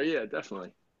know. Oh yeah,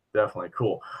 definitely. Definitely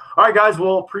cool. All right, guys.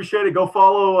 Well, appreciate it. Go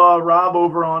follow Rob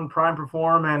over on Prime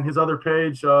Perform and his other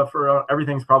page for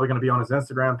everything's probably going to be on his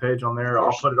Instagram page on there.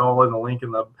 I'll put it all in the link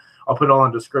I'll put it all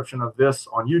in the description of this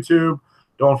on YouTube.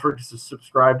 Don't forget to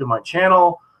subscribe to my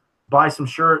channel. Buy some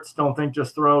shirts. Don't think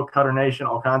just throw. Cutter Nation,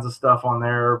 all kinds of stuff on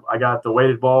there. I got the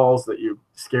weighted balls that you're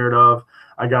scared of.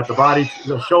 I got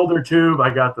the shoulder tube. I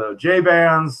got the J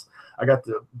bands. I got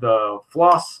the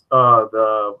floss,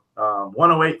 the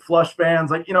 108 flush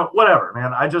bands, like, whatever,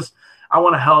 man. I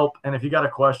want to help. And if you got a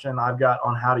question, I've got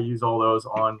on how to use all those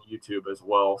on YouTube as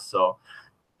well. So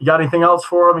you got anything else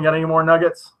for them? You got any more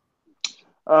nuggets?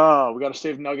 Oh, we got to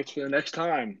save nuggets for the next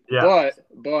time. Yeah.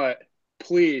 But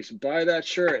please buy that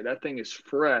shirt. That thing is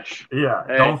fresh. Yeah.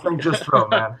 Hey. Don't think just throw,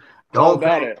 man. Don't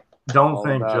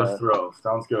think just throw.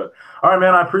 Sounds good. All right,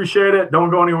 man. I appreciate it. Don't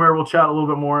go anywhere. We'll chat a little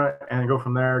bit more and go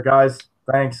from there. Guys,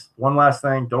 thanks. One last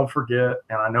thing. Don't forget,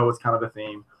 and I know it's kind of a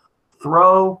theme,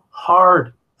 throw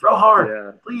hard. Throw hard.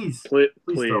 Yeah. Please throw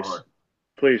hard.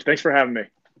 Please. Thanks for having me.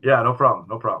 Yeah, no problem.